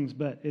blessings,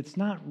 but it's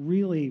not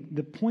really,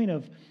 the point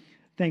of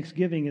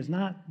Thanksgiving is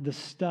not the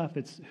stuff,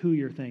 it's who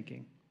you're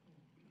thanking.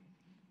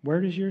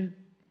 Where does your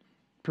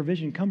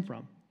provision come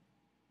from?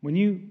 When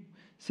you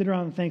sit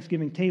around the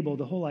Thanksgiving table,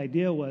 the whole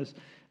idea was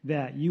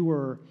that you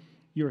were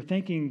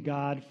thanking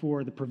God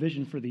for the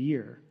provision for the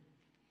year.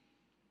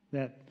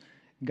 That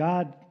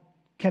God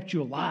kept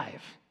you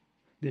alive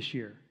this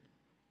year.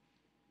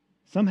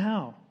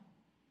 Somehow,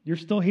 you're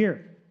still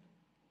here.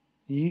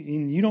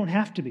 You don't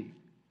have to be.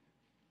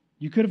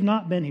 You could have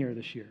not been here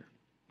this year.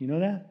 You know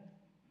that?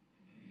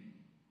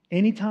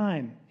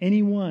 Anytime,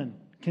 anyone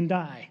can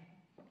die.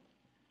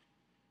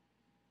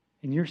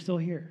 And you're still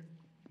here.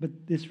 But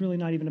it's really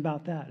not even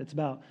about that. It's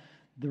about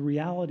the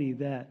reality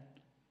that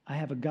I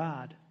have a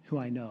God who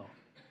I know.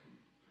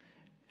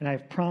 And I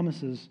have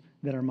promises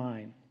that are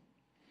mine.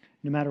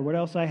 No matter what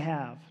else I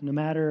have, no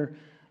matter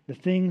the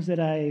things that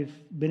I've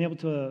been able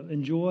to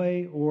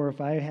enjoy, or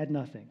if I had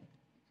nothing,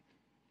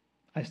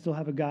 I still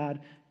have a God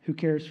who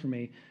cares for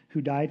me,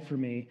 who died for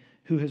me,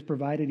 who has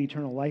provided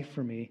eternal life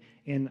for me,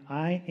 and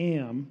I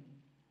am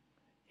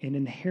an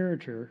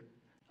inheritor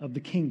of the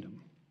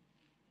kingdom.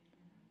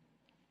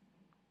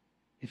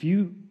 If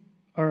you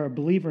are a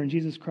believer in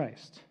Jesus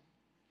Christ,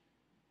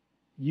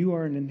 you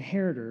are an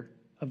inheritor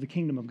of the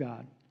kingdom of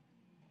God.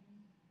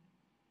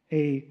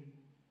 A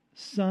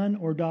son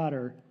or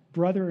daughter,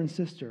 brother and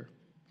sister,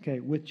 okay,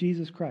 with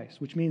Jesus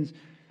Christ, which means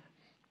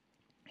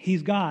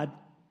he's God,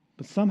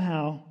 but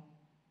somehow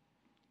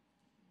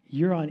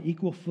you're on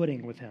equal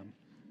footing with him.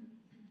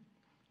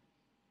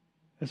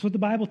 That's what the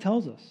Bible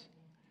tells us.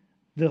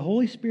 The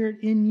Holy Spirit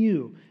in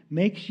you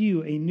makes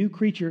you a new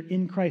creature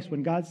in Christ.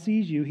 When God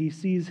sees you, he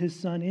sees his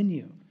Son in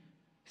you,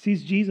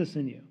 sees Jesus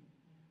in you.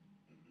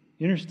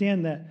 You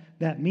understand that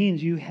that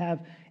means you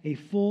have a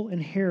full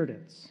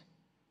inheritance.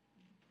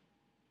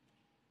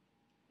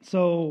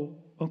 So,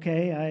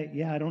 okay,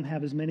 I don't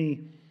have as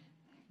many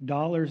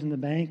dollars in the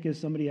bank as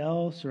somebody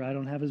else, or I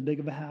don't have as big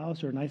of a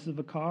house or nice of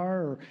a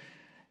car, or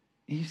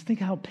you just think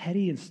how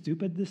petty and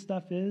stupid this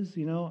stuff is.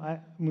 You know,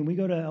 when we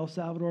go to El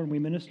Salvador and we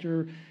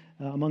minister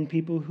among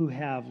people who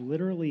have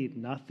literally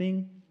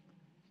nothing,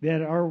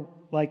 that are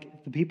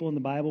like the people in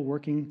the Bible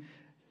working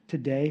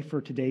today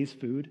for today's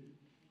food.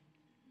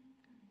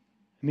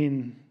 I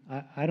mean,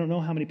 I don't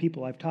know how many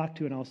people I've talked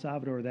to in El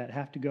Salvador that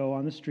have to go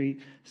on the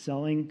street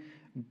selling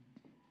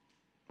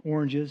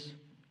oranges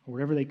or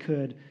whatever they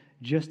could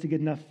just to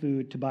get enough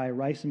food to buy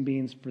rice and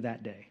beans for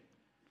that day.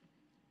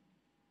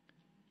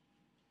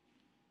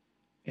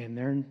 And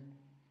they're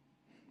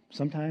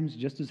sometimes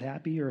just as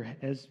happy or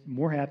as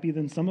more happy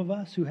than some of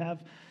us who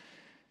have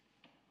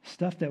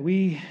stuff that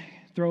we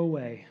throw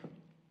away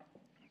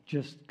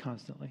just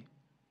constantly.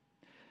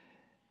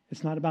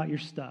 It's not about your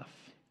stuff.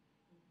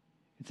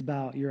 It's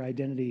about your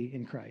identity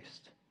in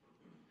Christ.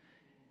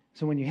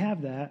 So when you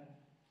have that,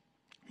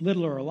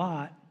 little or a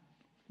lot,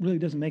 really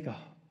doesn't make a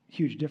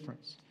huge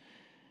difference.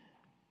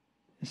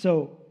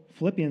 So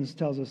Philippians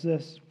tells us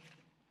this.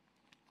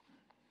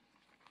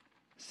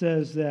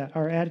 Says that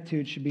our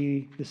attitude should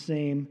be the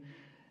same,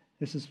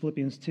 this is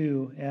Philippians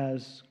 2,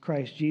 as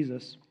Christ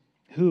Jesus,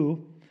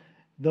 who,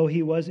 though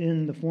he was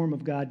in the form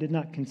of God, did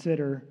not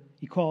consider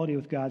equality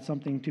with God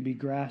something to be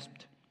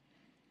grasped,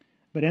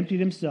 but emptied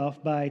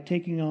himself by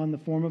taking on the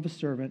form of a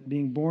servant,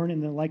 being born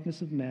in the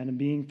likeness of men, and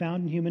being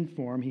found in human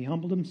form, he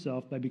humbled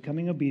himself by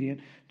becoming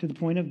obedient to the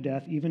point of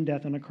death, even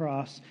death on a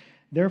cross.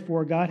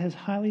 Therefore, God has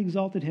highly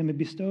exalted him and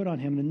bestowed on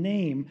him the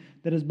name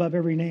that is above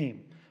every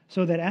name,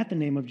 so that at the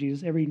name of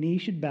Jesus every knee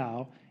should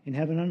bow in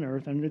heaven and on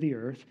earth, under the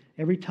earth,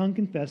 every tongue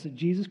confess that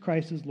Jesus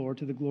Christ is Lord,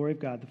 to the glory of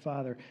God the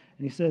Father.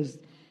 And he says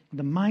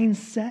the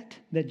mindset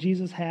that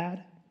Jesus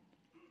had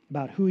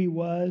about who he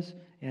was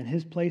and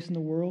his place in the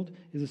world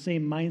is the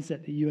same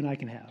mindset that you and I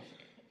can have.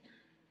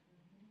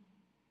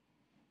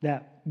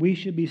 That we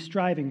should be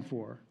striving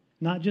for,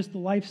 not just the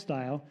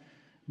lifestyle,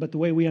 but the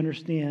way we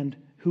understand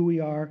who we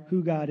are,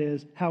 who God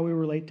is, how we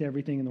relate to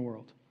everything in the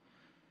world.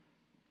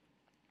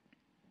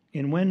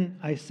 And when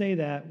I say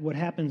that, what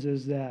happens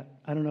is that,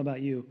 I don't know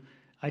about you,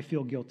 I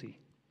feel guilty.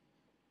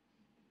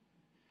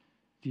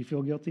 Do you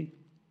feel guilty?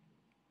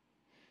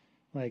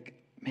 Like,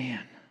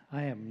 man,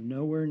 I am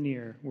nowhere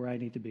near where I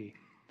need to be.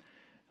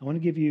 I want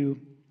to give you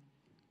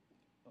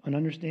an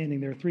understanding.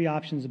 There are three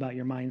options about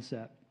your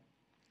mindset.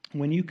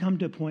 When you come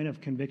to a point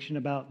of conviction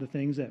about the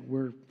things that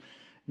we're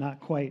not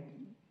quite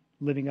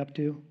living up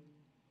to,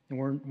 and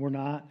we're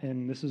not,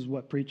 and this is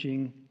what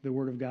preaching the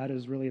Word of God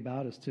is really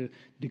about, is to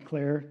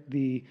declare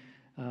the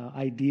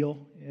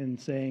ideal and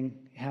saying,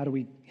 how do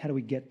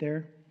we get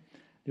there?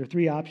 There are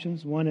three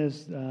options. One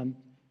is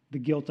the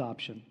guilt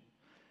option.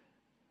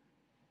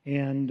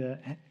 And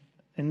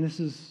this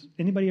is,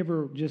 anybody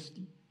ever just,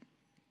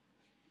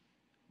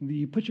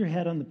 you put your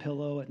head on the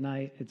pillow at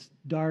night, it's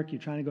dark,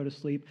 you're trying to go to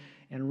sleep,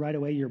 and right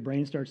away your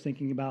brain starts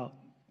thinking about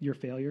your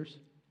failures?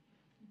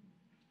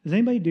 Does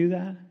anybody do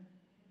that?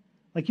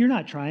 Like, you're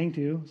not trying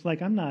to. It's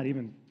like, I'm not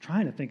even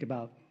trying to think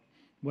about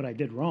what I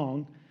did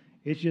wrong.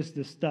 It's just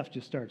this stuff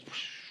just starts.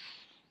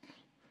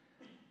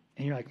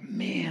 And you're like,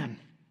 man,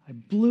 I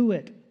blew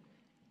it.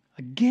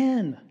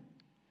 Again.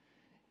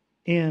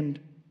 And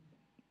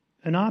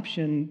an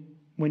option,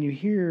 when you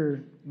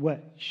hear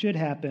what should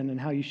happen and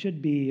how you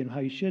should be and how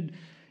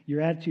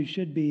your attitude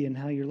should be and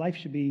how your life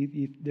should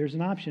be, there's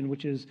an option,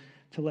 which is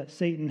to let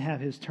Satan have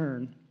his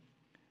turn.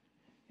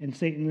 And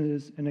Satan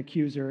is an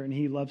accuser, and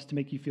he loves to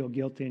make you feel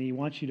guilty, and he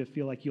wants you to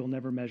feel like you'll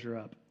never measure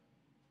up.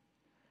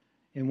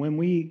 And when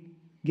we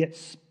get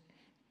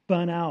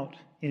spun out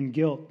in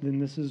guilt, then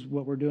this is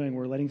what we're doing.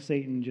 We're letting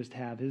Satan just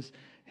have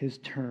his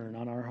turn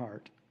on our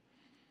heart.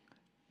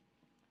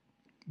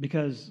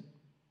 Because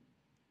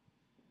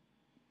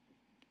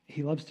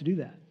he loves to do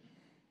that.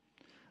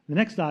 The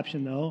next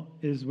option, though,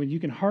 is when you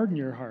can harden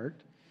your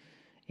heart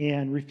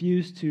and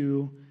refuse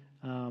to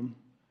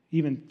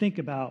even think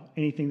about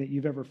anything that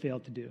you've ever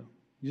failed to do.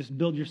 You just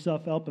build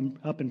yourself up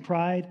in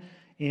pride,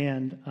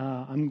 and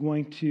I'm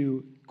going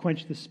to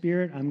quench the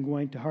spirit. I'm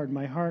going to harden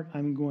my heart.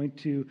 I'm going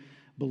to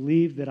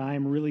believe that I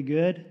am really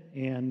good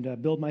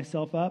and build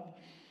myself up.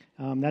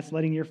 That's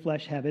letting your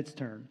flesh have its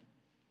turn.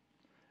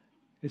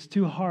 It's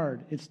too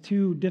hard. It's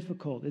too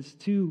difficult. It's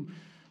too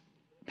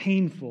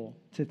painful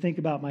to think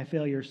about my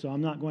failures, so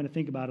I'm not going to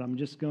think about it. I'm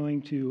just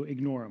going to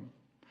ignore them.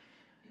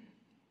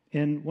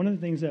 And one of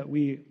the things that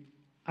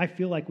I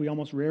feel like we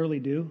almost rarely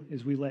do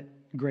is we let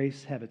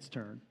grace have its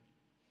turn.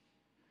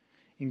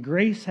 And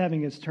grace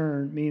having its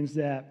turn means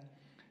that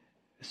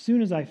as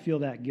soon as I feel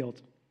that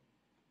guilt,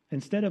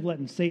 instead of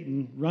letting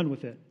Satan run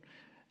with it,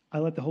 I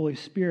let the Holy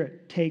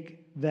Spirit take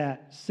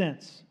that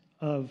sense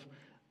of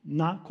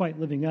not quite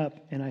living up,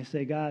 and I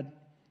say, God,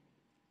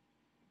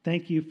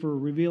 thank you for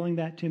revealing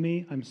that to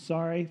me. I'm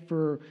sorry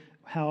for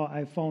how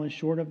I've fallen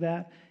short of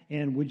that,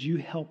 and would you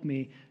help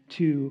me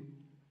to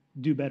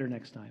do better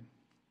next time?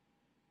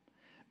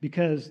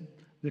 Because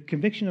the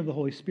conviction of the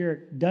Holy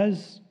Spirit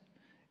does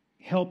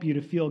help you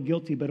to feel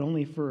guilty, but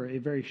only for a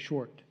very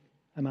short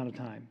amount of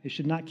time. It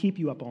should not keep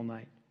you up all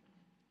night.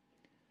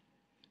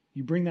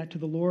 You bring that to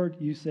the Lord.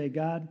 You say,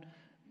 God,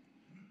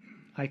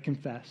 I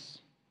confess.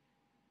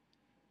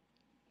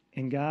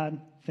 And God,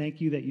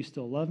 thank you that you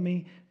still love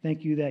me.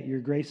 Thank you that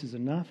your grace is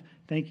enough.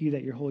 Thank you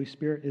that your Holy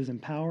Spirit is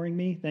empowering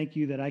me. Thank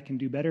you that I can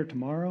do better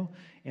tomorrow,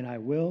 and I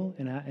will.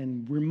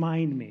 And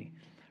remind me.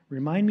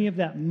 Remind me of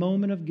that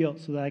moment of guilt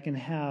so that I can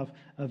have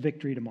a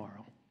victory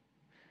tomorrow.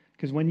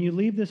 Because when you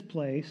leave this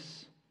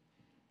place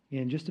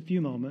in just a few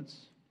moments,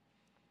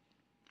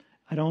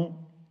 I don't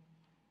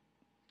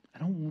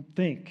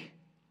think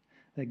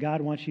that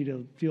God wants you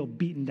to feel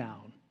beaten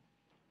down.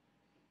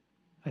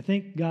 I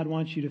think God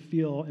wants you to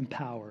feel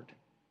empowered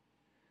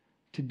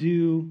to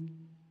do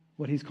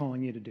what he's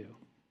calling you to do.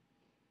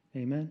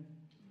 Amen?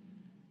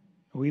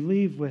 We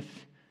leave with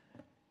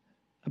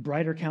a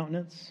brighter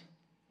countenance,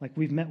 like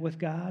we've met with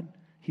God.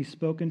 He's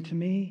spoken to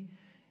me,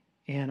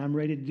 and I'm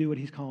ready to do what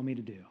he's calling me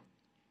to do.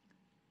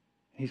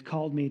 He's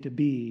called me to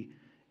be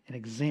an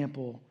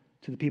example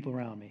to the people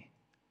around me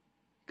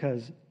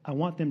because I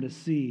want them to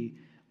see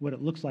what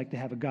it looks like to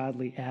have a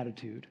godly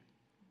attitude,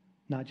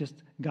 not just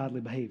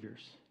godly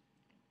behaviors.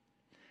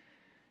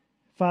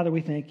 Father,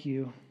 we thank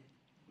you.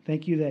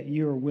 Thank you that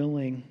you are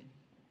willing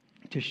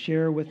to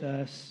share with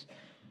us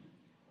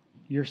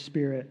your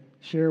spirit,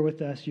 share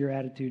with us your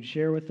attitude,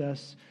 share with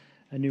us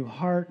a new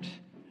heart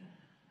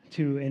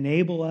to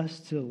enable us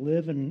to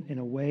live in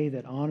a way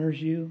that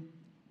honors you,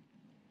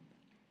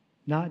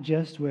 not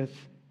just with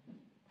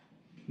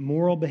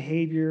moral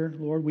behavior.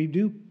 Lord, we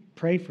do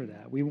pray for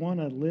that. We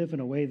want to live in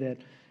a way that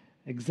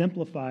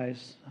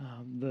exemplifies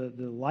the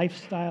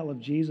lifestyle of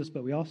Jesus,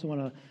 but we also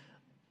want to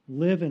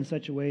live in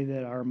such a way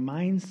that our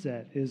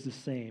mindset is the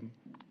same,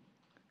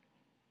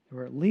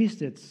 or at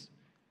least it's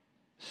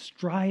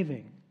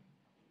striving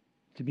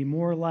to be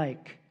more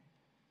like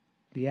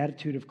the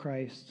attitude of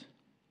Christ,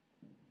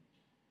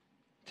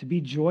 to be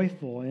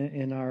joyful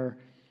in our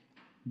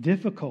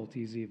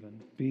difficulties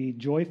even, be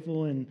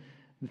joyful in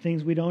the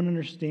things we don't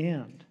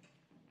understand,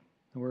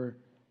 that we're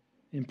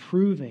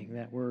improving,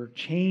 that we're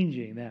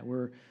changing, that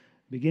we're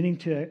beginning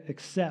to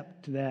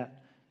accept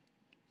that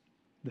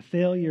the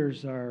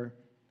failures are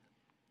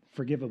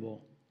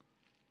forgivable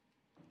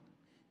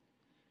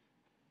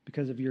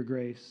because of your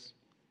grace.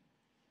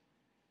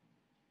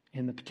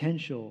 And the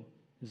potential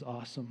is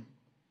awesome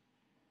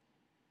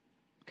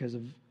because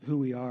of who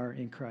we are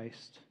in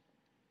Christ.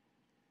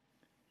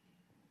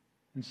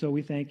 And so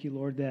we thank you,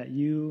 Lord, that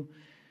you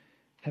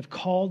have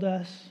called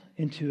us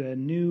into a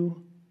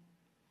new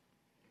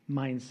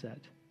mindset.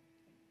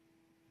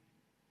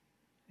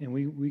 And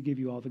we give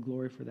you all the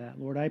glory for that.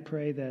 Lord, I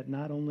pray that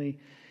not only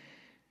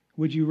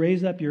would you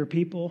raise up your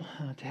people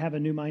to have a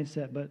new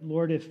mindset, but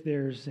Lord, if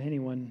there's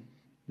anyone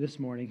this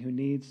morning who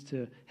needs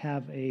to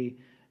have a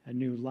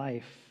new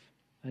life,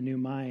 a new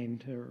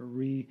mind, or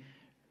a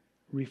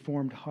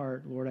reformed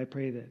heart, Lord, I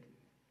pray that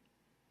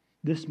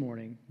this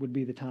morning would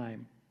be the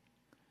time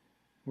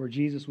where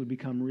Jesus would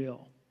become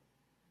real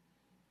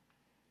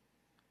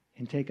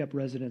and take up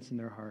residence in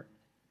their heart.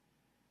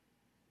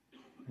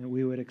 And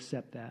we would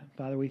accept that.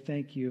 Father, we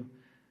thank you.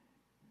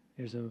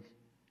 There's a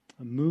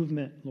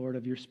movement, Lord,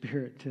 of your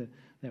Spirit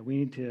that we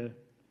need to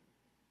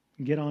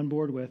get on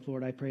board with,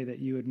 Lord, I pray that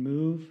you would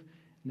move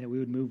and that we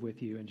would move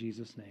with you in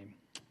Jesus' name.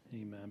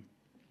 Amen.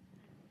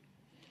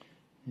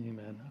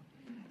 Amen.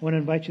 I want to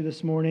invite you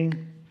this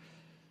morning.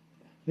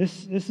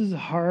 This is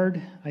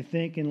hard, I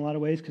think, in a lot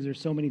of ways because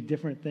there's so many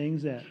different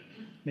things that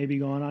may be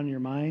going on in your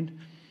mind.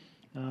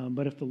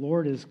 But if the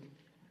Lord is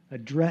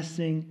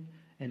addressing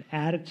an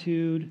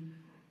attitude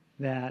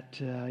that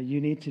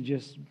you need to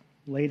just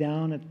lay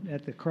down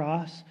at the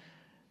cross,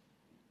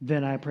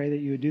 then I pray that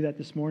you would do that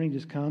this morning.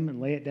 Just come and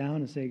lay it down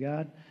and say,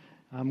 God,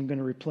 I'm going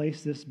to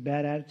replace this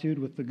bad attitude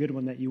with the good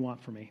one that you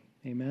want for me.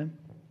 Amen.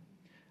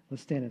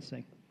 Let's stand and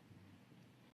sing.